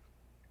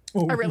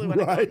 I really want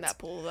to go in that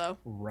pool though.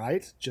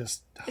 Right?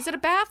 Is it a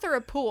bath or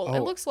a pool? Oh.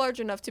 It looks large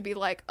enough to be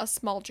like a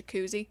small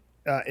jacuzzi.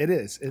 It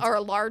is. Or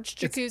a large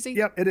jacuzzi.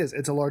 Yep, it is.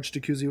 It's a large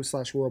jacuzzi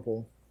 /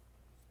 whirlpool.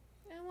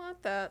 I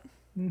want that.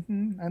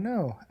 I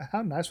know.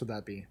 How nice would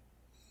that be?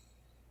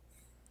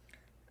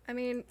 I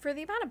mean, for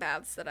the amount of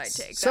baths that I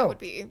take, that would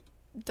be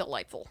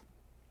delightful.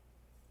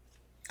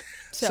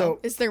 So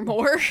is there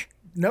more?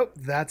 Nope.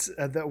 That's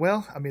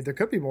well. I mean, there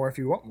could be more if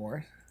you want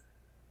more.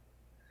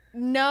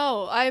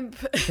 No, I'm.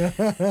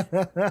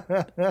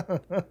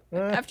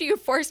 After you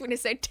forced me to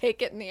say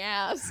 "take it in the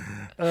ass,"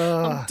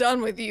 I'm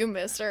done with you,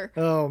 Mister.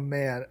 Oh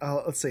man.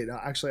 Let's see. No,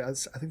 actually, I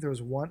think there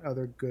was one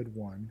other good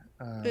one.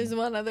 There's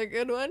one other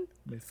good one.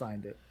 Let me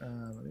find it.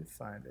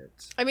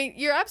 I mean,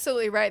 you're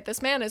absolutely right.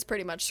 This man is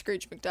pretty much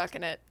Scrooge McDuck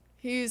in it.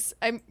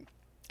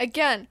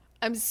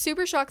 I'm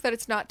super shocked that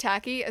it's not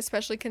tacky,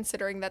 especially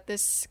considering that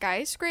this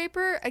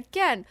skyscraper,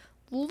 again,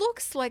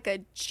 looks like a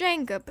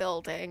Jenga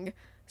building.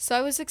 So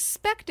I was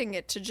expecting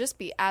it to just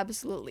be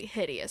absolutely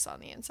hideous on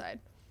the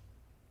inside.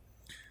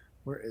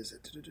 Where is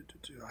it?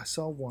 I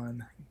saw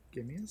one.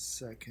 Give me a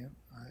second.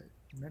 I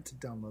meant to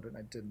download it and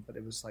I didn't, but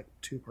it was like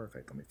too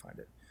perfect. Let me find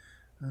it.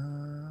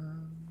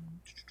 Where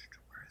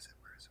is it?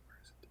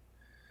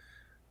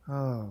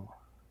 Oh.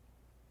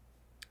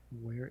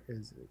 Where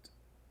is it?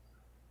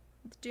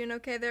 Doing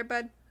okay there,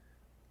 bud?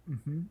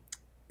 Mm-hmm.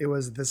 It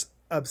was this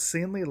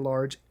obscenely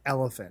large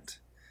elephant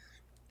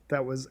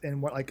that was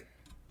in what, like,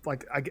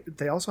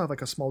 they also have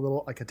like a small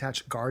little like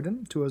attached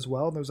garden to as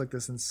well. And there was like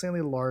this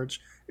insanely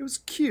large. It was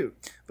cute,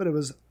 but it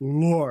was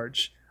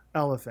large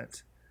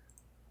elephant.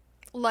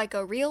 Like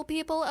a real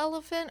people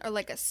elephant or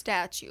like a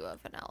statue of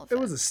an elephant? It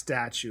was a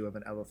statue of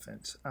an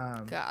elephant.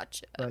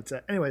 Gotcha. But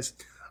anyways,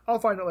 I'll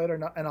find it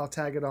later and I'll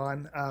tag it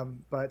on.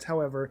 But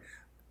however,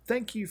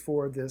 thank you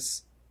for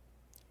this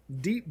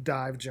deep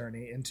dive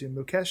journey into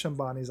Mukesh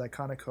Ambani's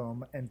iconic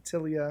home,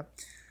 Antilia,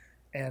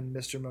 and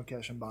Mr.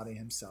 Mukesh Ambani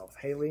himself.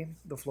 Haley,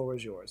 the floor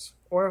is yours.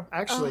 Or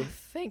actually...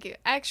 thank you.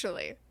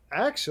 Actually...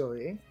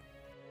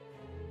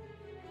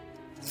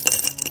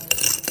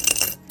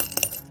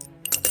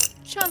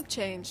 Chump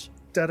change.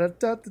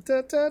 Chump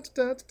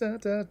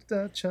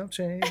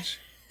change.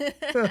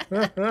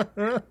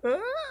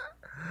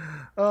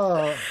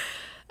 Oh.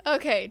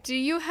 Okay, do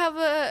you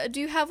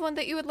have one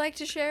that you would like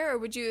to share, or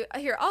would you...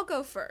 Here, I'll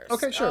go first.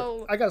 Okay,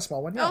 sure. I got a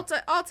small one, yeah.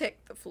 I'll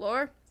take the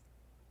floor.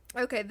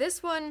 Okay,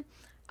 this one,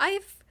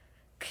 I've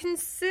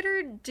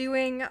considered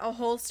doing a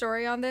whole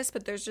story on this,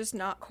 but there's just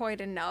not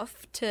quite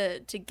enough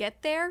to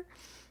get there.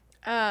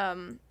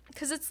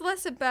 Because it's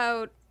less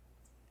about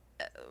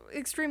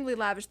extremely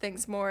lavish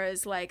things, more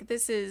as like,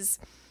 this is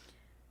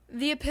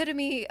the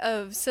epitome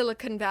of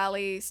Silicon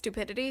Valley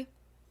stupidity.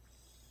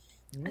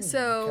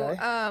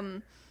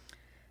 Okay.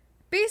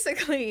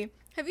 Basically,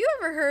 have you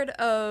ever heard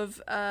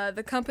of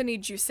the company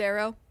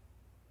Juicero?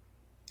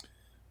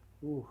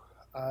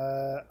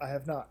 I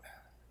have not.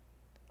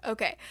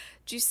 Okay.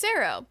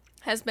 Juicero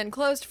has been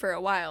closed for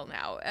a while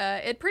now.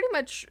 It pretty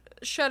much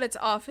shut its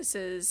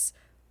offices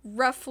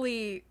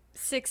roughly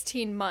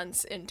 16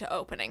 months into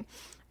opening.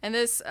 And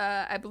this,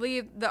 I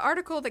believe, the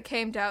article that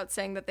came out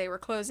saying that they were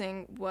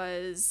closing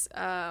was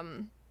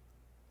from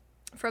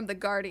The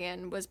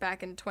Guardian, was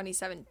back in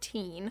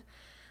 2017.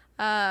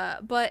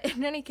 But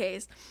in any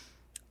case,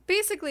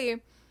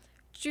 basically,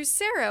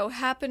 Juicero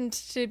happened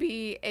to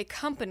be a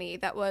company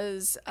that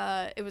was,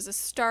 it was a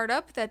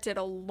startup that did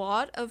a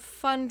lot of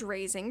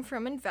fundraising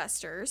from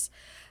investors.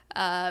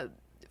 I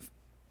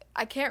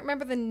can't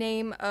remember the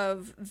name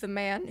of the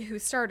man who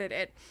started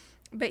it,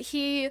 but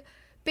he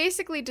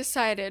basically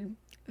decided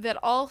that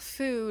all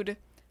food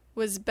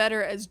was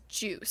better as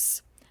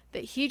juice,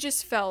 that he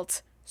just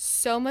felt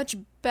so much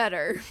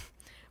better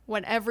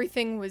when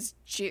everything was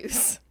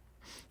juice.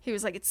 He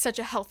was like, it's such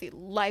a healthy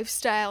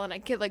lifestyle, and I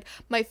get like,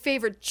 my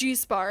favorite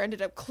juice bar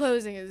ended up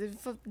closing. It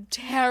was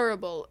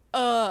terrible.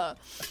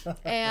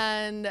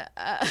 And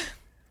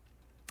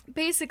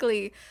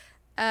basically,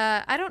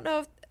 I don't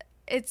know if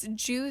it's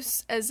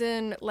juice as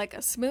in like a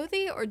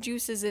smoothie, or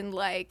juice as in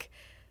like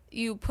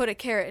you put a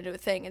carrot into a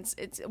thing,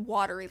 it's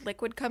watery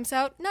liquid comes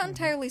out. Not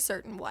entirely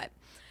certain what.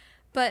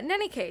 But in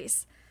any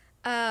case,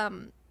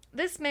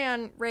 this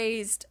man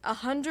raised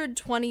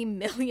 $120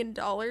 million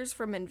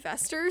from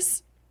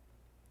investors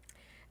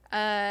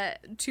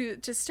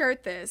to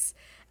start this,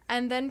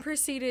 and then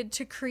proceeded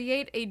to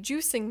create a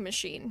juicing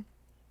machine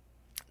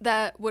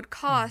that would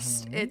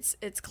cost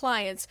its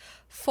clients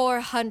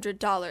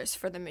 $400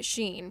 for the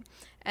machine,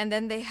 and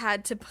then they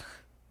had to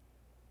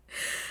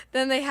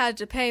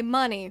pay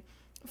money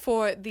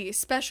for the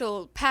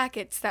special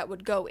packets that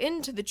would go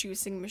into the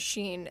juicing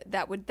machine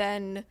that would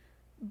then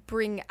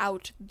bring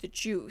out the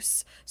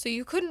juice. So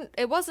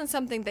it wasn't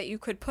something that you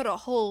could put a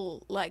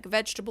whole like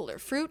vegetable or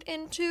fruit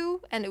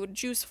into and it would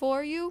juice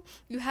for you.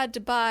 You had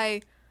to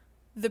buy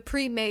the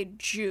pre-made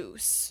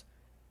juice,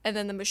 and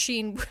then the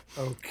machine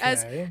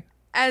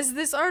as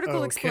this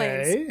article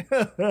explains,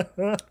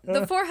 the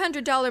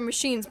 $400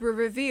 machines were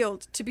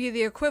revealed to be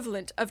the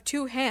equivalent of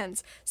 2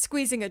 hands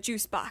squeezing a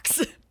juice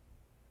box.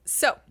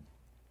 So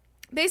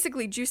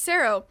basically,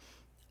 Juicero,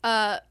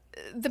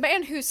 the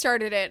man who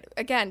started it,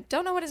 again,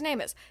 don't know what his name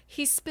is.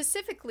 He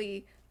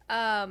specifically,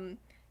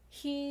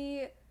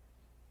 he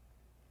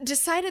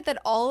decided that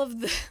all of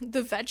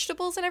the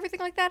vegetables and everything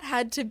like that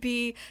had to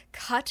be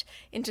cut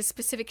into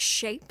specific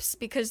shapes,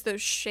 because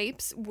those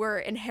shapes were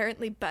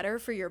inherently better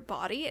for your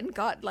body and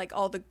got like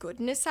all the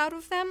goodness out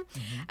of them.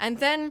 And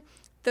then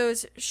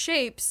those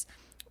shapes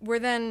were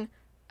then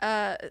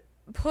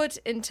put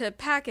into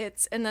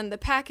packets, and then the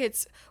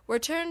packets were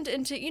turned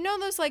into, you know,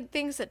 those like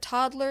things that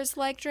toddlers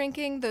like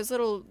drinking, those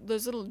little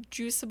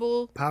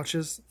juiceable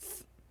pouches.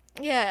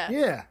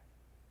 Yeah.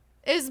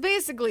 It's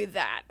basically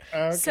that.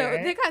 Okay. So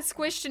they got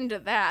squished into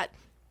that,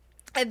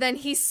 and then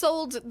he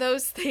sold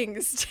those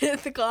things to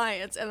the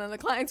clients, and then the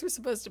clients were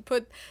supposed to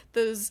put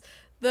those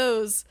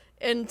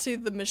into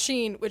the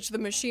machine, which the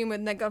machine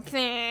would then go,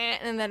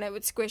 and then it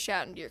would squish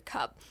out into your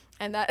cup,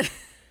 and that.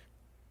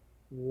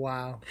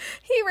 Wow.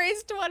 He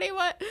raised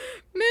 $21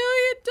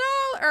 million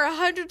or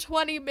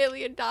 $120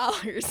 million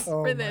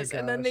for this,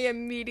 and then they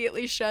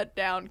immediately shut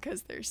down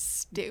because they're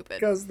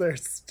stupid.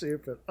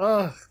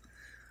 Ugh.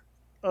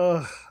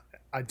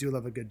 I do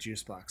love a good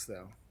juice box,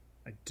 though.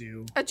 I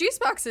do. A juice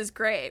box is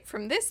great.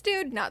 From this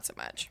dude, not so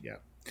much. Yeah.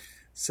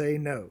 Say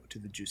no to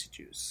the juicy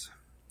juice.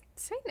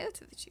 Say no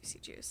to the juicy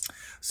juice.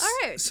 All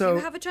right. So do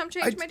you have a chump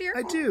change, my dear?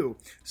 I do.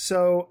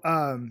 So,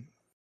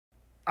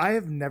 I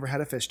have never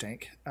had a fish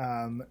tank.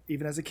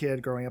 Even as a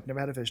kid growing up, never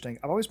had a fish tank.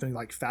 I've always been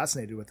like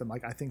fascinated with them.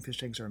 Like I think fish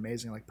tanks are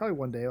amazing. Like probably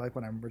one day, like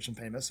when I'm rich and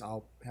famous,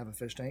 I'll have a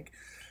fish tank.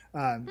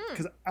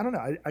 Because I don't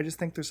know, I just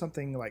think there's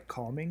something like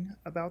calming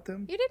about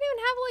them. You didn't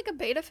even have like a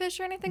beta fish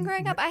or anything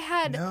growing up?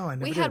 I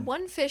never did. had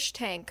one fish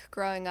tank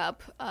growing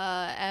up,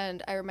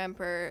 and I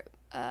remember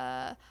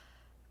I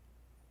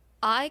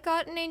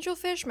got an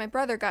angelfish, my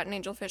brother got an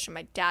angelfish, and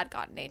my dad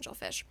got an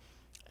angelfish.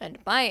 And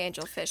my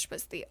angelfish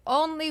was the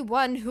only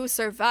one who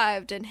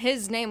survived, and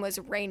his name was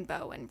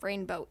Rainbow, and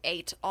Rainbow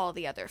ate all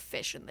the other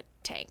fish in the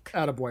tank.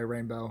 Attaboy,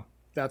 Rainbow.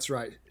 That's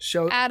right.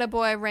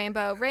 Attaboy,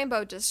 Rainbow.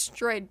 Rainbow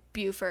destroyed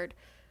Buford.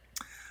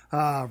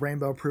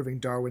 Rainbow proving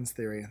Darwin's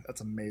theory. That's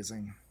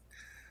amazing.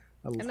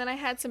 And then I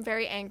had some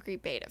very angry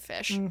beta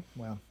fish.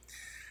 Well,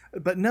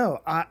 but no,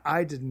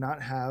 I did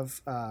not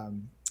have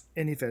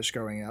any fish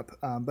growing up.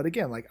 But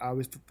again, like I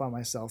always found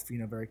myself,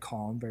 very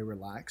calm, very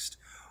relaxed.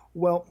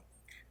 Well,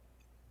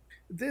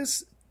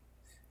 this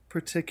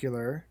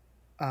particular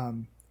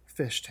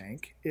fish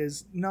tank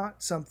is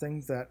not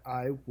something that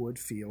I would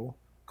feel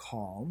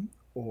calm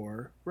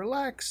or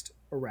relaxed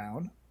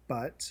around,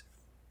 but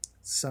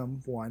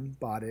someone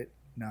bought it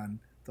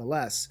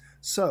nonetheless.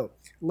 So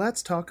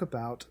let's talk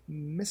about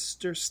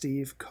Mr.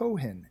 Steve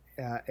Cohen,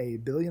 a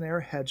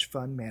billionaire hedge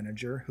fund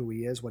manager. Who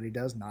he is, what he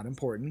does, not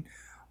important.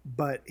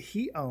 But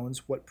he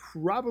owns what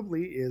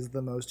probably is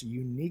the most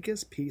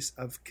uniquest piece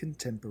of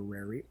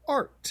contemporary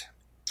art.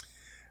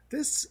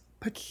 This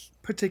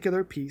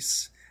particular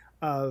piece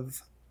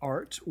of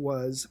art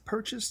was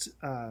purchased,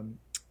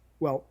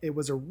 it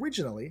was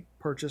originally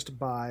purchased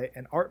by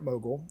an art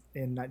mogul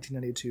in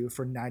 1992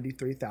 for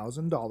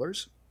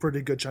 $93,000.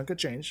 Pretty good chunk of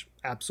change,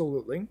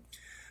 absolutely.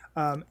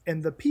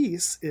 And the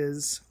piece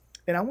is,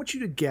 and I want you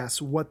to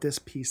guess what this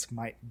piece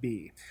might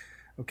be.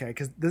 Okay,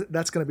 because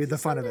that's going to be the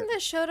fun of it. Something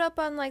that showed up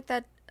on like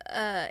that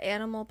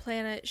Animal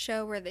Planet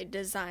show where they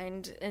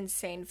designed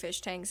insane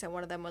fish tanks, and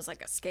one of them was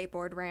like a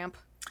skateboard ramp.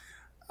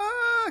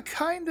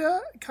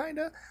 Kinda.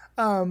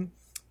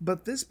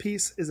 But this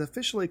piece is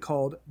officially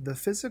called The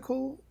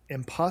Physical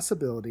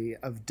Impossibility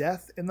of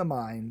Death in the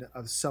Mind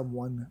of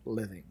Someone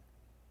Living.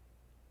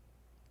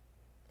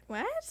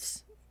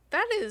 What?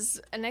 That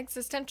is an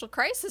existential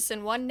crisis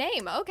in one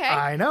name. Okay.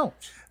 I know.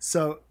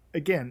 So,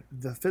 again,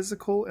 the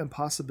physical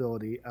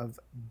impossibility of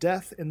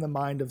death in the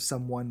mind of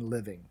someone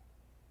living.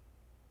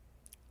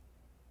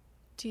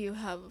 Do you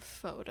have a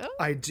photo?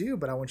 I do,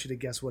 but I want you to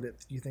guess what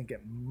you think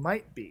it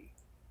might be.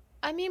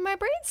 I mean, my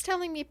brain's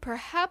telling me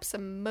perhaps a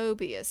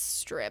Mobius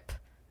strip,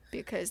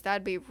 because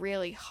that'd be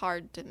really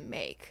hard to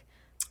make.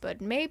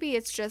 But maybe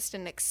it's just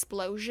an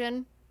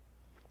explosion.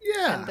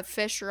 Yeah. And the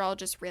fish are all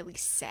just really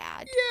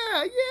sad.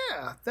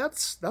 Yeah.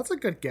 That's a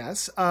good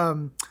guess.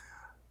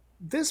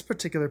 This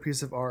particular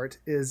piece of art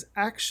is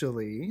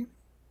actually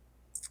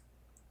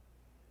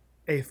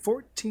a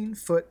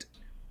 14-foot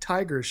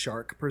tiger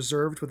shark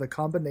preserved with a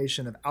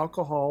combination of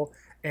alcohol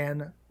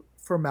and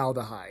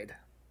formaldehyde.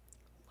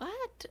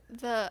 What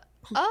the...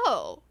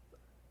 Oh.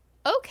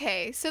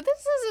 Okay, so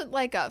this isn't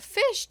like a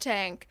fish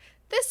tank.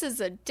 This is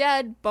a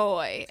dead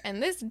boy,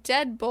 and this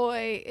dead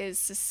boy is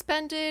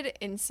suspended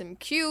in some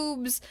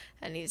cubes,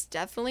 and he's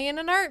definitely in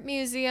an art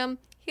museum.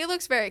 He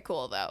looks very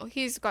cool, though.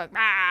 He's going,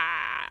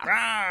 "Rah!"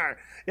 Rawr!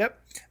 Yep.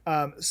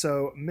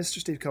 So Mr.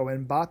 Steve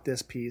Cohen bought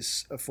this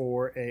piece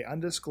for a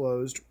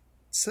undisclosed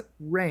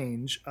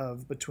range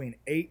of between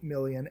 $8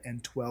 million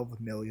and $12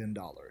 million.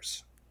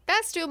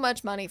 That's too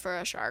much money for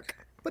a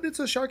shark. But it's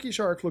a sharky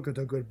shark. Look at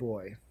the good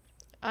boy.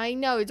 I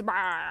know, it's... He's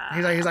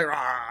like,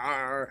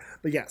 Rawr!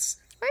 But yes.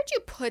 Where'd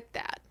you put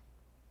that?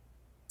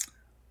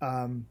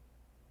 In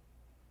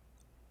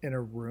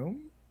a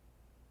room?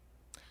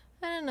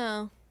 I don't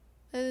know.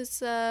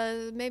 It's,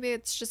 maybe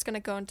it's just gonna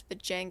go into the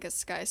Jenga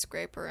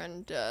skyscraper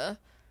and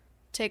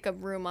take a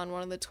room on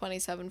one of the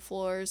 27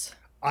 floors.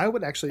 I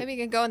would actually... Maybe you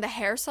can go in the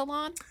hair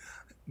salon?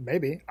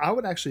 Maybe. I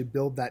would actually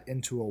build that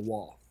into a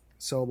wall.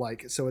 So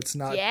it's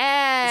not...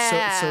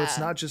 Yeah! So it's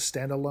not just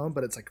standalone,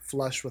 but it's like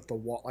flush with the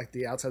wall, like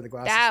the outside of the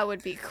glass. That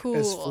would be cool.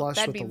 Is flush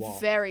That'd with be the wall.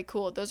 Very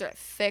cool. Those are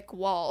thick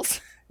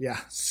walls. Yeah,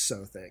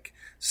 so thick.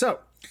 So,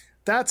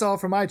 that's all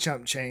for my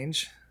chump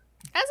change.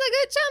 That's a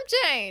good chump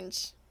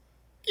change.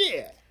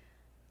 Yeah.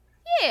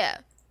 Yeah.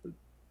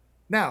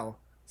 Now,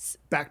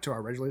 back to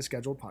our regularly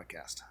scheduled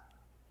podcast.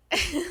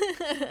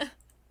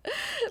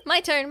 My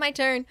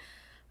turn.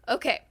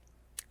 Okay,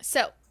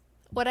 so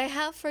what I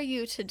have for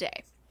you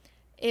today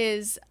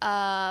is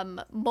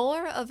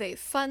more of a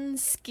fun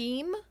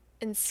scheme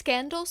and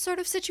scandal sort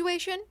of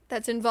situation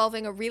that's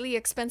involving a really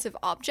expensive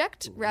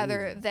object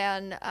rather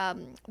than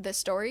the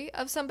story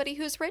of somebody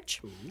who's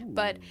rich. Ooh.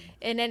 But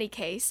in any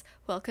case,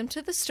 welcome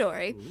to the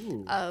story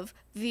of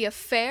the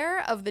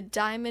affair of the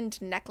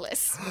diamond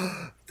necklace.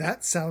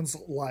 That sounds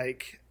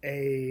like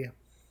either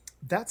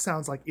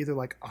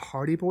like a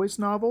Hardy Boys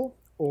novel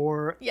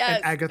or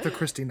an Agatha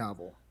Christie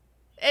novel.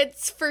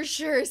 It's for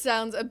sure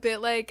sounds a bit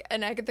like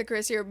an Agatha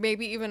Christie or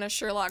maybe even a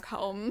Sherlock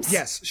Holmes.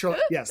 Yes, Sherlock.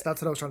 Yes, that's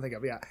what I was trying to think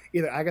of. Yeah,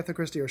 either Agatha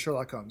Christie or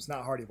Sherlock Holmes,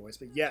 not Hardy Boys,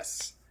 but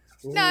yes.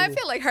 No, I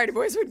feel like Hardy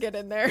Boys would get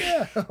in there.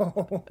 Yeah.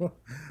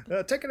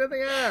 Take it in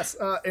the ass.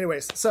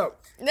 Anyways, so.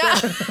 No.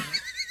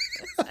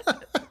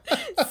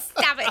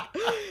 Stop it.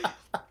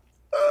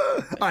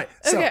 All right.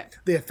 So, Okay.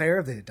 the affair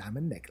of the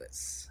diamond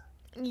necklace.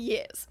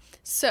 Yes.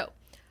 So,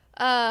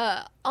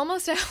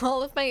 almost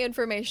all of my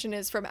information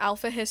is from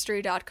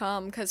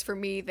alphahistory.com because for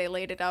me, they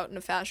laid it out in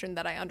a fashion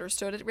that I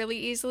understood it really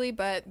easily,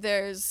 but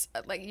there's,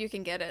 like, you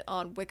can get it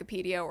on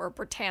Wikipedia or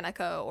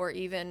Britannica or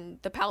even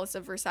the Palace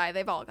of Versailles.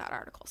 They've all got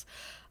articles.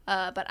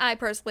 But I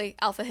personally,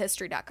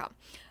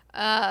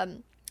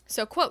 alphahistory.com.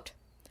 So, quote,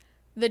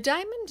 "The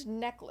diamond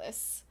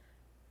necklace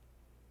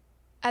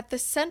at the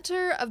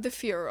center of the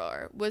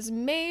furor was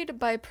made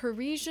by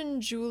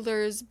Parisian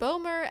jewelers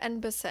Baumer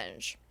and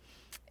Bassenge.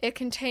 It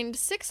contained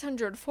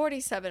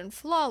 647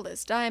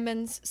 flawless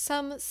diamonds,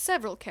 some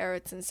several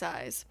carats in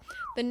size.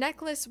 The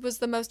necklace was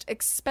the most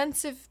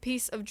expensive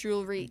piece of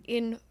jewelry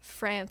in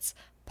France,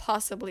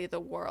 possibly the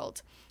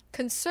world.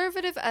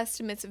 Conservative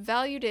estimates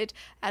valued it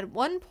at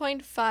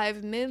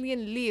 1.5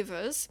 million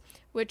livres,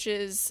 which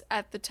is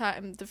at the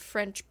time the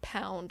French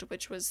pound,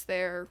 which was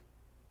their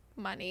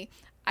money.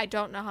 I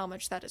don't know how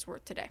much that is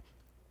worth today.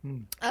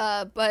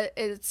 But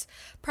it's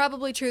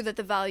probably true that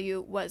the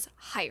value was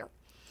higher.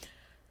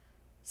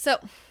 So,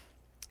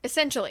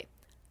 essentially,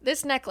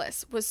 this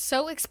necklace was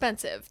so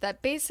expensive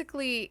that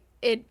basically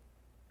it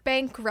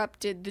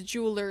bankrupted the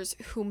jewelers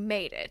who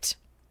made it.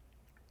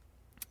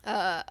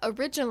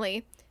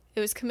 Originally, it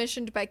was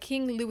commissioned by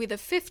King Louis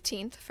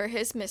XV for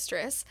his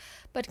mistress,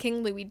 but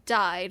King Louis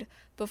died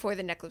before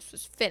the necklace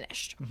was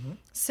finished.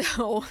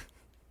 So,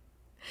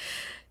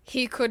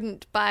 he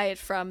couldn't buy it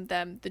from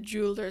them. The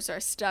jewelers are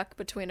stuck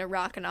between a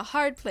rock and a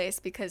hard place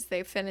because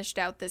they finished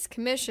out this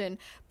commission,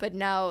 but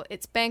now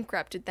it's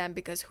bankrupted them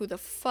because who the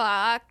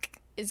fuck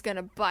is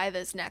gonna buy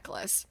this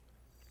necklace?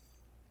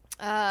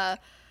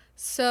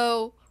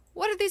 So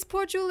what are these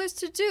poor jewelers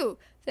to do?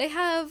 They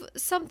have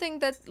something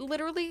that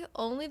literally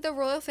only the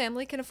royal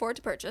family can afford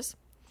to purchase.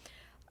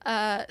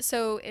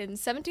 So in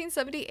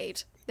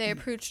 1778, they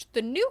approached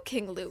the new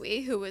King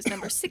Louis, who was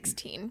number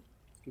 16.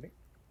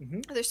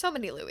 There's so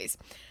many Louis.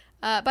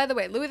 By the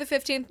way, Louis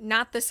XV,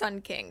 not the Sun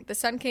King. The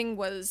Sun King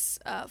was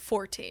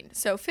 14.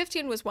 So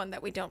 15 was one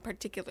that we don't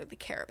particularly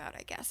care about,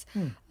 I guess.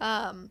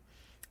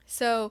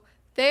 So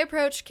they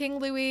approach King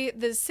Louis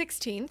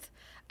XVI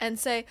and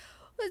say,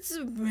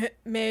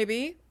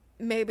 maybe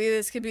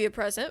this could be a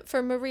present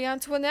for Marie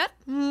Antoinette.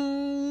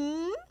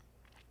 Marie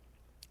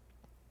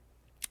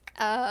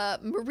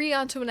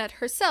Antoinette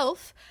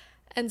herself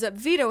ends up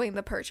vetoing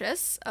the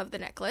purchase of the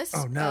necklace.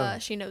 Oh, no.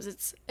 She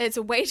knows it's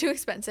way too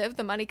expensive.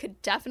 The money could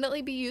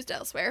definitely be used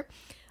elsewhere.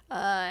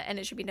 And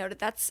it should be noted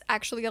that's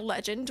actually a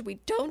legend. We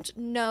don't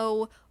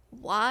know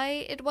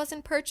why it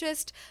wasn't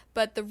purchased,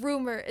 but the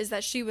rumor is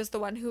that she was the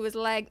one who was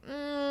like,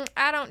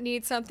 I don't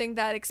need something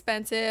that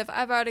expensive.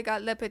 I've already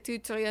got Le Petit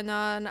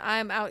Trianon.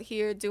 I'm out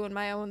here doing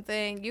my own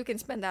thing. You can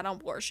spend that on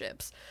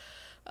warships.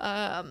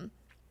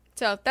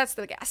 So that's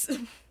the guess.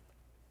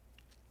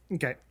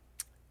 Okay.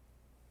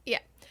 Yeah.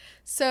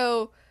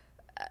 So,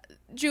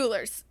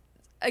 jewelers,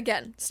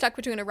 again, stuck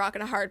between a rock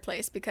and a hard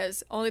place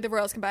because only the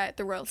royals can buy it.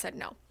 The royals said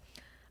no.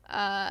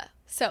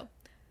 So,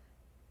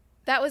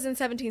 that was in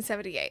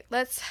 1778.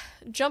 Let's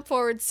jump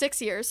forward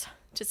 6 years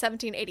to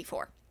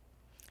 1784.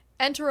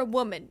 Enter a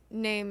woman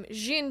named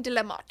Jeanne de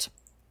la Motte.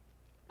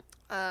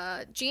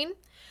 Jeanne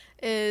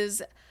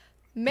is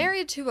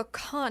married to a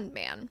con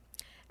man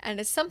and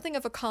is something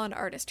of a con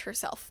artist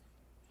herself.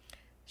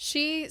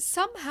 She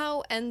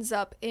somehow ends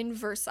up in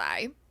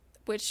Versailles,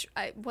 which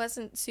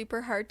wasn't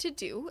super hard to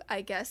do,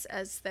 I guess,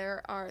 as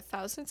there are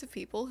thousands of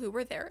people who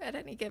were there at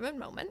any given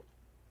moment.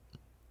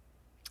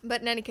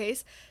 But in any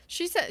case,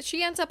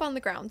 she ends up on the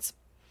grounds.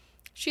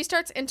 She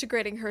starts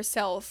integrating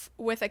herself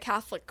with a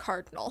Catholic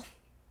cardinal.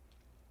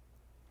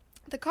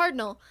 The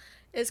cardinal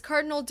is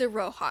Cardinal de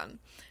Rohan,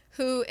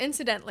 who,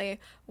 incidentally,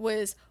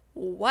 was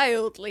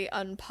wildly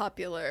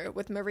unpopular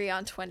with Marie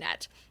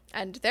Antoinette,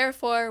 and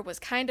therefore was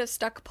kind of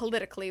stuck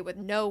politically with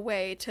no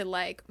way to,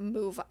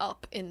 move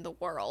up in the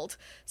world.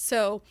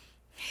 So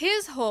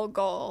his whole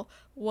goal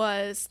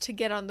was to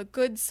get on the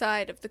good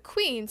side of the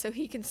queen so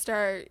he can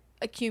start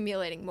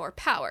accumulating more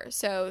power.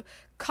 So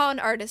con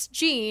artist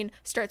Jeanne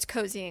starts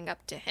cozying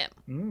up to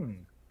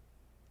him.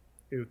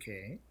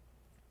 Okay.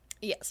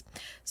 Yes.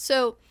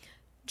 So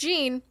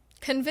Jeanne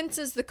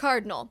convinces the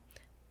cardinal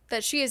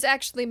that she is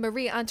actually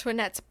Marie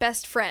Antoinette's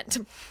best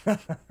friend.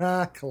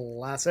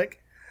 Classic.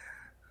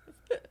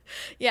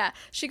 Yeah,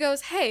 she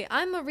goes, hey,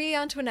 I'm Marie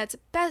Antoinette's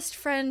best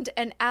friend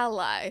and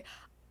ally,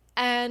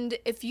 and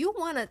if you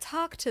want to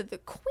talk to the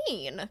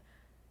queen,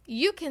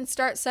 you can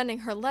start sending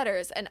her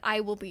letters and I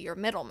will be your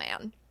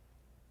middleman.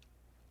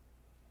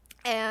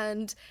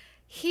 And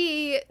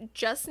he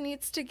just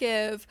needs to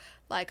give,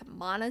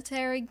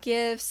 monetary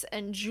gifts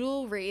and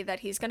jewelry that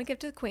he's going to give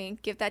to the queen,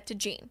 give that to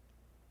Jeanne.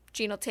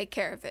 Jeanne will take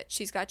care of it.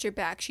 She's got your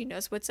back. She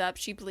knows what's up.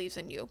 She believes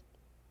in you.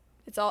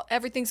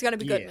 Everything's going to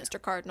be good,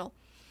 Mr. Cardinal.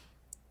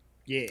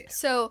 Yeah.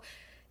 So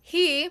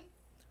he,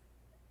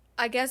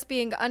 I guess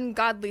being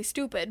ungodly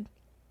stupid,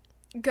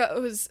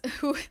 goes,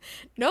 who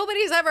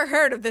nobody's ever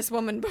heard of this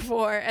woman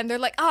before, and they're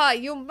like,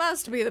 you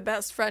must be the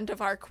best friend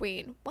of our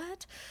queen.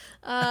 What?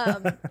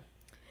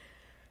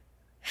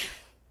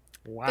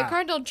 Wow. The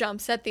cardinal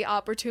jumps at the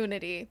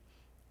opportunity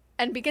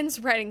and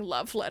begins writing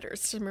love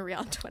letters to Marie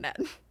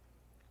Antoinette.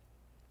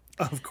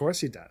 Of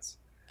course he does.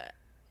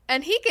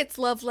 And he gets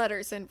love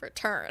letters in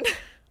return.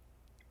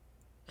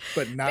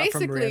 But not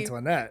from Marie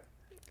Antoinette.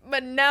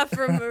 But not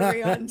from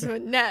Marie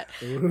Antoinette.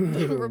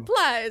 The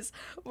replies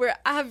were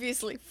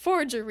obviously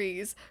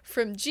forgeries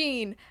from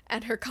Jean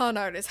and her con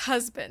artist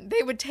husband.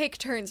 They would take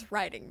turns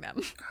writing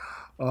them.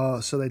 Oh,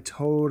 so they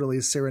totally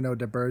Cyrano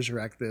de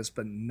Bergerac this,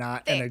 but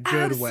not in a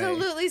good way.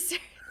 Absolutely.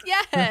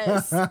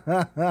 Yes. They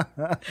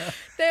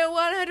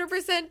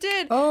 100%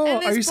 did.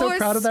 Oh, are you so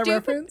proud of that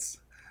reference?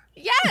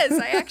 Yes,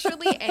 I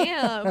actually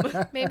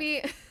am.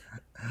 Maybe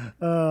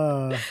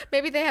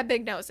they have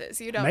big noses.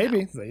 You don't know.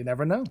 Maybe. You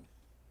never know.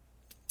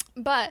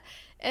 But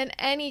in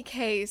any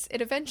case,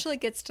 it eventually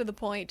gets to the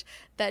point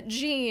that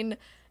Jean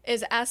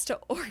is asked to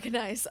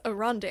organize a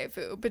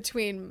rendezvous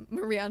between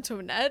Marie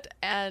Antoinette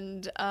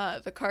and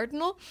the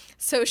cardinal.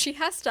 So she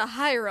has to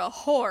hire a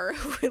whore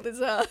who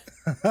is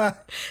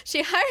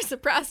she hires a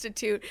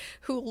prostitute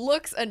who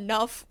looks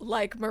enough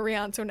like Marie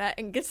Antoinette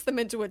and gets them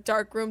into a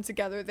dark room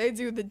together. They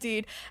do the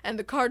deed, and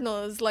the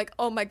cardinal is like,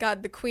 oh my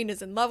god, the queen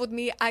is in love with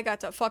me. I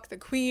got to fuck the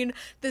queen.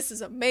 This is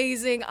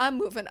amazing. I'm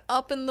moving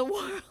up in the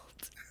world.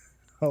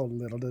 Oh,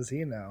 little does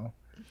he know.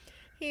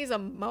 He's a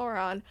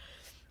moron.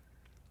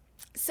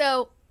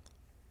 So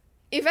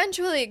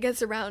eventually it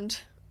gets around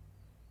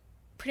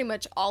pretty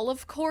much all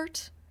of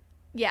court.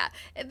 Yeah,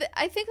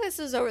 I think this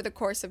is over the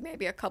course of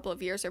maybe a couple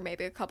of years or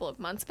maybe a couple of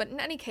months. But in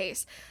any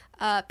case,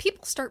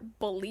 people start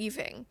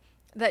believing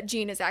that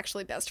Jean is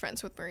actually best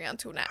friends with Marie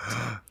Antoinette.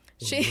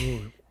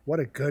 Ooh, what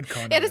a good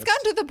con It has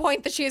gotten to the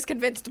point that she has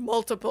convinced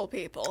multiple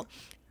people.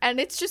 And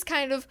it's just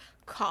kind of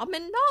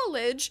common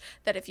knowledge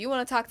that if you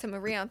want to talk to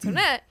Marie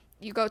Antoinette,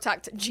 you go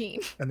talk to Jean.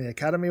 And the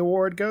Academy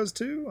Award goes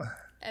to?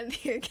 And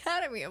the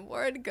Academy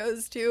Award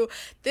goes to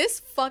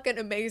this fucking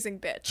amazing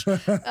bitch.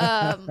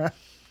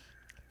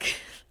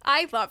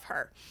 I love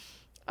her.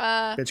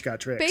 Bitch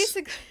got tricks.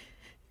 Basically,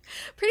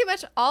 pretty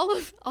much all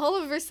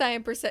of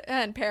Versailles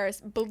and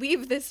Paris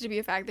believe this to be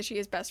a fact that she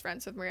is best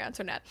friends with Marie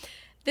Antoinette.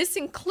 This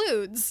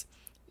includes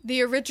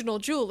the original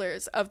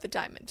jewelers of the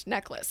diamond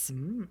necklace.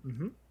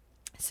 Mm-hmm.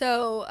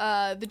 So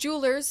the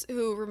jewelers,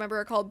 who remember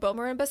are called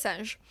Beaumer and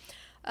Bassenge,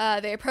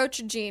 they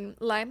approached Jean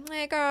like,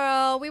 hey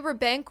girl, we were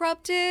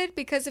bankrupted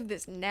because of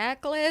this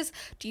necklace.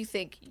 Do you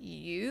think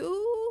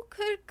you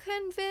could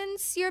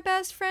convince your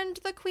best friend,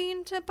 the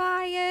queen, to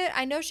buy it?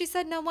 I know she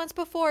said no once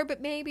before,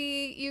 but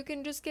maybe you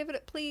can just give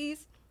it,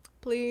 please.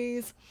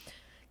 Please.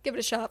 Give it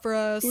a shot for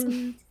us.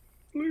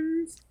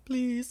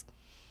 Please.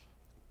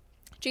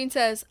 Jean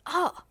says,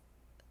 oh,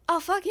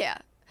 fuck yeah.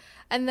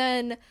 And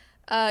then,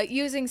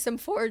 using some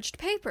forged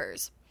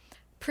papers,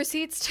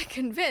 proceeds to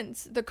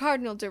convince the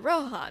Cardinal de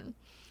Rohan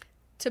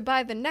to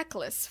buy the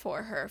necklace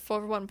for her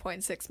for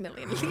 1.6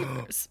 million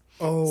livres.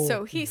 Oh,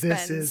 so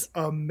this is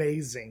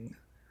amazing.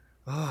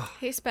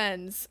 He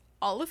spends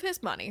all of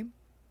his money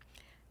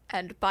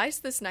and buys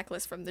this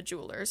necklace from the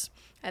jewelers.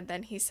 And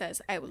then he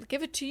says, I will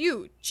give it to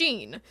you,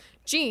 Jean.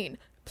 Jean,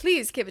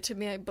 please give it to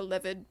my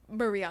beloved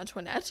Marie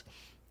Antoinette.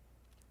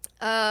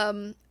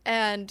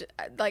 And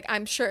like,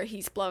 I'm sure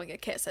he's blowing a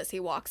kiss as he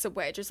walks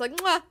away, just like,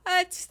 mwah,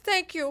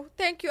 thank you,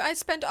 I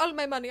spent all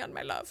my money on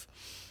my love.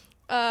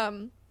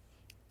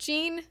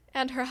 Jean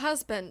and her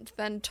husband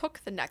then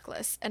took the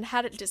necklace and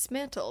had it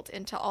dismantled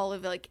into all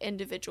of like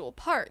individual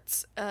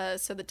parts,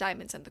 so the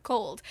diamonds and the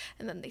gold,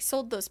 and then they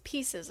sold those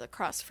pieces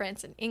across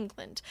France and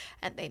England,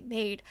 and they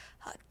made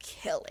a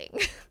killing.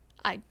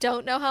 I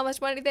don't know how much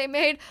money they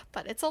made,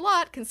 but it's a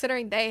lot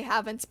considering they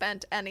haven't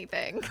spent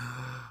anything.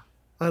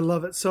 I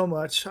love it so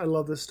much. I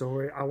love this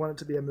story. I want it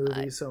to be a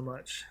movie so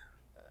much.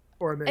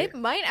 Or a movie. It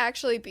might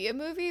actually be a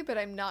movie, but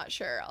I'm not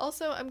sure.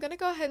 Also, I'm going to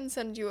go ahead and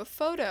send you a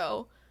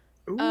photo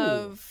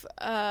of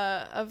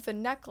the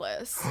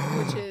necklace,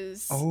 which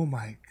is... Oh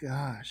my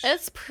gosh.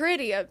 It's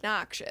pretty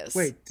obnoxious.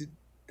 Wait,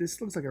 this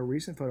looks like a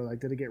recent photo.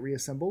 Like, did it get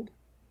reassembled?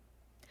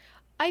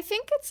 I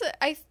think it's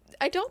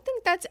I don't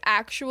think that's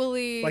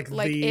actually like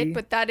it,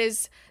 but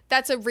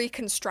that's a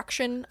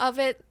reconstruction of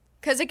it.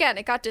 Because, again,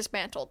 it got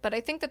dismantled. But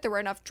I think that there were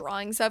enough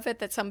drawings of it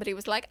that somebody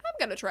was like, I'm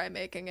going to try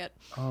making it.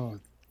 Oh,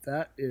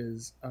 that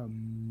is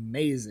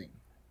amazing.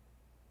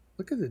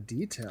 Look at the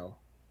detail.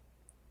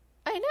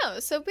 I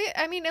know. So,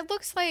 I mean, it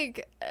looks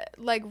like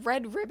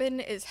red ribbon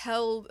is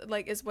held,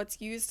 like, is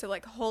what's used to,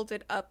 like, hold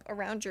it up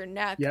around your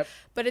neck. Yep.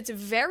 But it's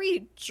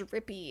very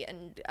drippy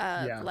and,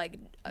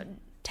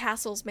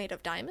 tassels made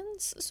of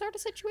diamonds sort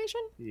of situation.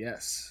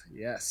 Yes.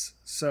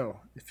 So,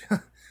 if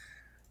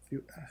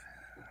you...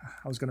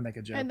 I was going to make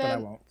a joke, but I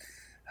won't.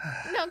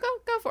 No,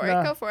 go for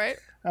it. Go for it.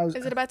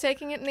 Is it about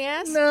taking it in the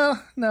ass?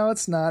 No,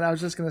 it's not. I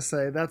was just going to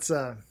say that's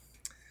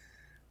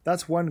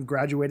one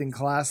graduating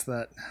class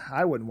that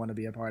I wouldn't want to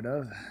be a part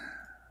of.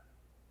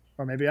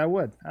 Or maybe I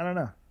would. I don't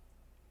know.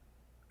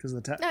 Because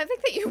of the I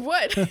think that you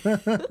would.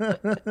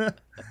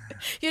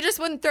 You just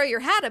wouldn't throw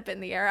your hat up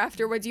in the air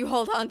afterwards. You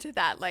hold on to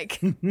that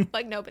like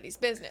nobody's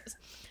business.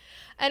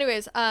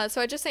 Anyways,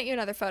 so I just sent you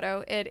another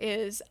photo. It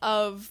is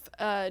of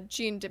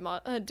Jean de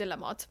la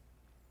Motte.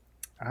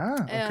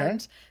 Ah, okay.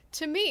 And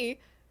to me,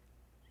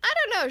 I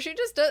don't know. She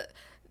just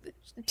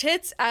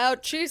tits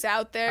out. She's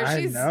out there.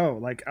 I know.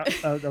 Like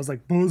I was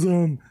like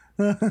bosom.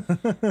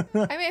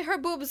 I mean, her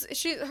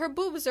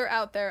boobs are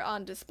out there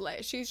on display.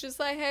 She's just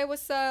like, hey,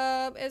 what's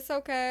up? It's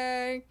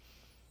okay.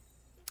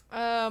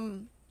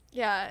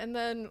 Yeah, and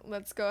then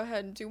let's go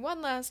ahead and do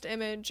one last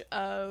image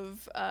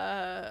of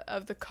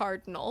the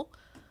cardinal.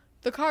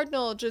 The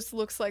cardinal just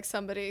looks like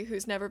somebody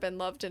who's never been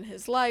loved in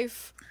his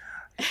life.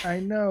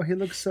 I know, he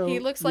looks so He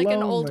looks like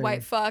lonely. an old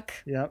white fuck.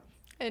 Yep.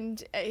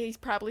 And he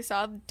probably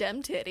saw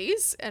dem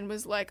titties and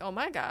was like, oh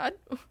my god.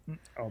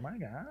 Oh my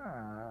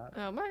god.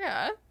 Oh my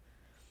god.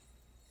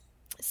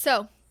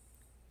 So,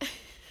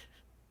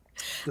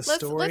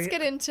 let's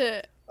get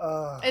into...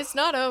 it's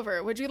not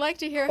over. Would you like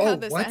to hear how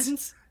this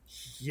ends?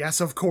 Yes,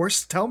 of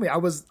course. Tell me. I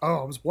was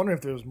wondering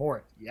if there was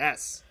more.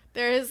 Yes.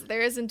 There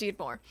is indeed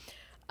more.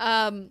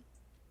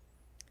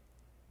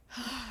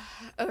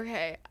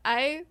 Okay,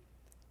 I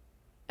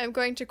am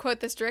going to quote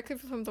this directly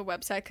from the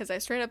website because I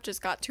straight up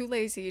just got too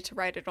lazy to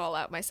write it all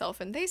out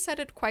myself, and they said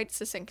it quite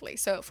succinctly.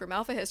 So, from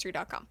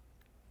alphahistory.com.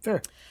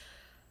 Fair.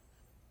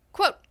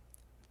 Quote,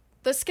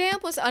 the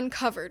scam was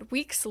uncovered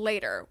weeks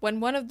later when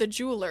one of the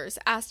jewelers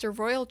asked a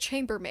royal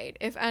chambermaid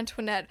if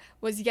Antoinette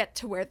was yet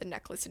to wear the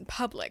necklace in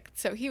public.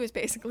 So he was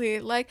basically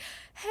like,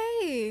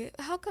 hey,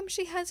 how come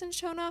she hasn't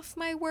shown off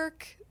my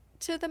work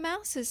to the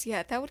masses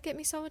yet? That would get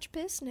me so much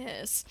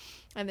business.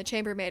 And the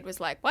chambermaid was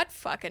like, what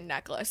fucking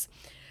necklace?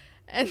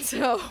 And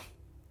so...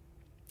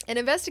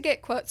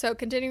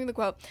 continuing the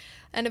quote,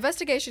 an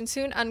investigation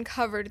soon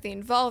uncovered the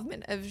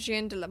involvement of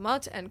Jean de la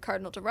Motte and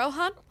Cardinal de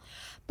Rohan.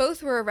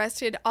 Both were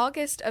arrested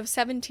August of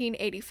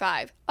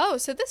 1785. Oh,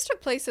 so this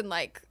took place in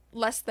like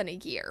less than a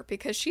year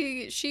because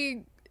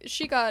she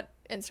got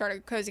and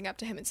started cozying up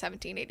to him in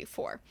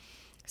 1784.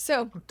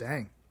 So,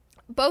 dang.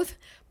 Both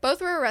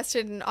were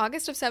arrested in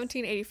August of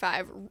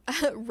 1785.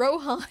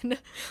 Rohan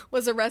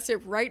was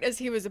arrested right as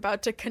he was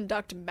about to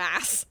conduct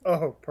mass.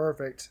 Oh,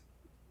 perfect.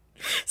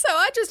 So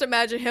I just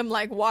imagine him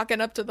like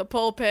walking up to the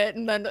pulpit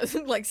and then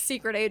like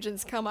secret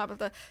agents come up with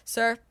the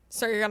sir,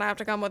 you're gonna have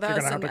to come with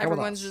us, and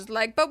everyone's just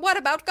like, but what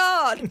about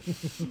God?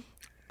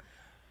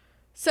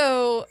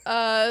 So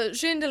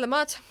Jean de la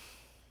Motte.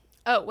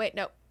 Oh wait,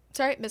 no,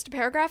 sorry, missed a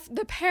paragraph.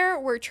 The pair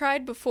were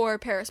tried before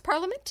Paris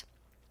Parliament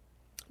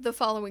the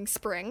following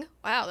spring.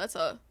 Wow, that's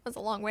a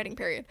long waiting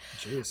period.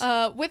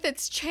 Jeez. With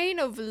its chain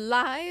of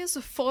lies,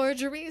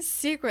 forgeries,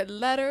 secret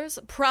letters,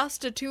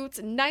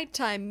 prostitutes,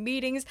 nighttime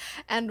meetings,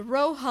 and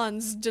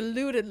Rohan's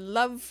deluded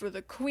love for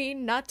the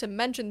queen, not to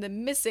mention the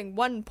missing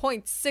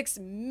 1.6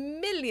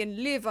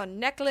 million livre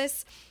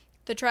necklace,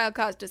 the trial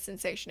caused a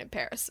sensation in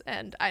Paris,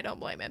 and I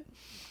don't blame him.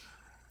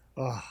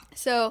 Ugh.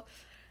 So,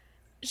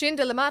 Jean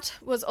de la Motte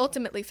was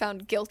ultimately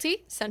found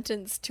guilty,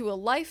 sentenced to a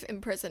life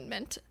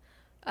imprisonment,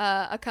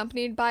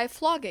 accompanied by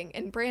flogging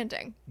and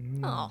branding.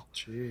 Oh,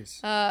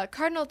 jeez.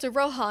 Cardinal de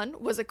Rohan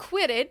was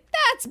acquitted.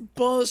 That's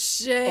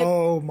bullshit.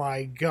 Oh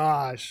my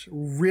gosh.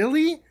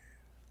 Really?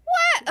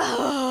 What?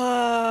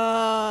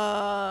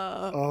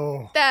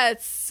 Oh.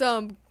 That's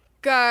some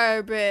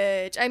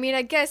garbage. I mean,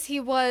 I guess he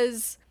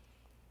was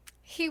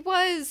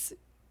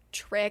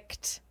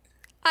tricked.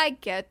 I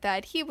get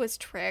that. He was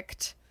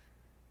tricked.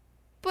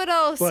 But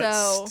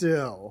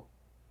also...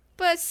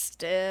 But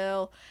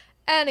still...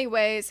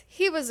 Anyways,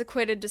 he was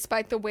acquitted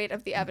despite the weight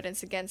of the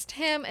evidence against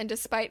him and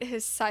despite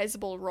his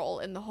sizable role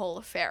in the whole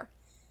affair.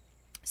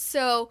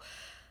 So,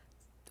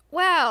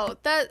 wow,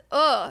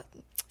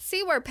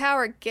 see where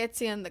power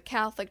gets you in the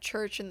Catholic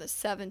Church in the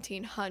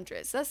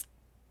 1700s. That's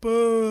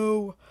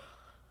boo.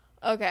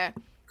 Okay.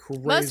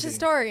 Crazy. Most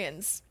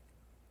historians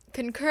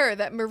concur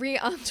that Marie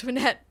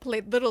Antoinette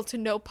played little to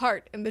no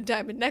part in the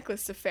diamond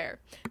necklace affair.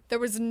 There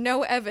was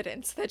no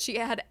evidence that she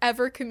had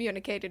ever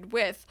communicated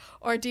with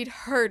or indeed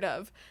heard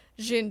of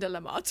Jean de la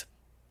Motte.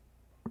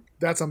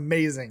 That's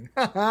amazing.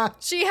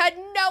 She had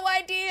no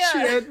idea. She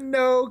had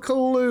no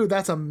clue.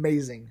 That's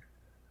amazing.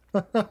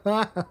 And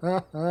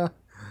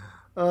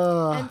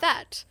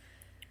that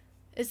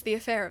is the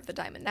affair of the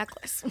diamond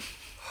necklace.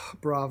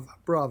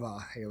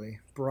 Brava, Haley.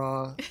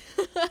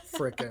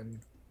 Frickin'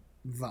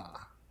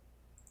 va.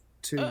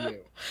 To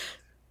you.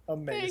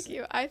 Amazing. Thank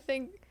you. I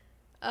think,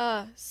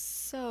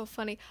 so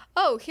funny.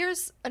 Oh,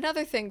 here's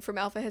another thing from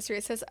Alpha History.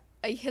 It says,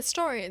 a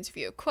historian's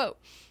view, quote,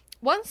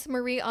 once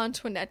Marie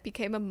Antoinette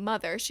became a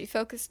mother, she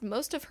focused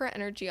most of her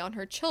energy on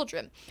her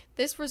children.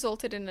 This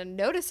resulted in a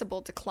noticeable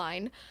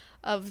decline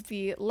of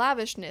the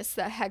lavishness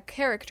that had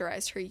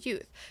characterized her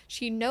youth.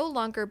 She no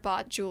longer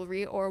bought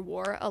jewelry or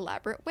wore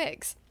elaborate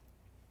wigs.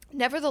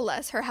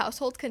 Nevertheless, her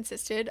household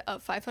consisted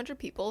of 500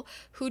 people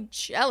who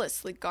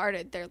jealously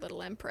guarded their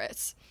little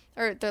empress,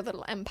 or their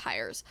little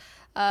empires.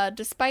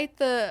 Despite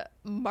the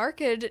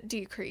marked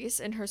decrease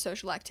in her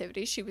social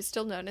activity, she was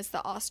still known as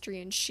the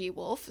Austrian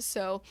she-wolf,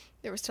 so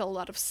there was still a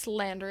lot of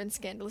slander and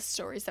scandalous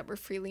stories that were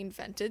freely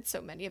invented,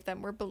 so many of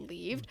them were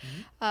believed.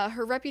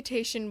 Her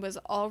reputation was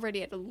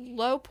already at a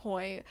low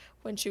point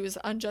when she was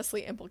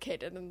unjustly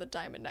implicated in the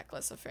diamond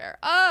necklace affair.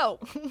 Oh!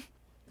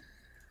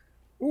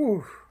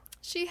 Ooh.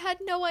 She had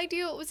no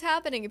idea what was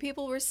happening, and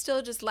people were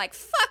still just like,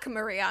 fuck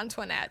Marie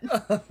Antoinette.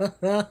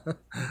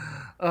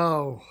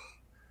 Oh.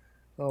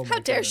 How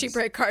dare she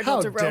break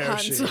Cardinal de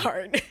Rohan's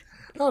heart?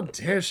 How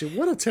dare she?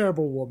 What a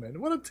terrible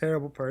woman. What a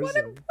terrible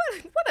person.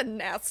 What a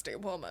nasty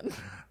woman.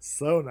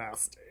 So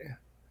nasty.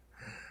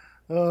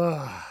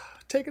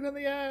 Take it in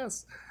the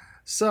ass.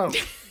 So.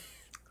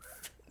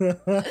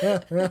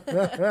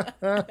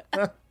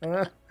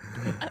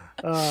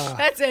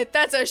 That's it.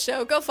 That's our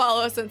show. Go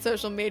follow us on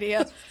social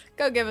media.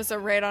 Go give us a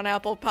rate on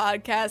Apple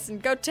Podcasts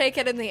and go take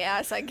it in the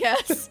ass, I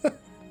guess.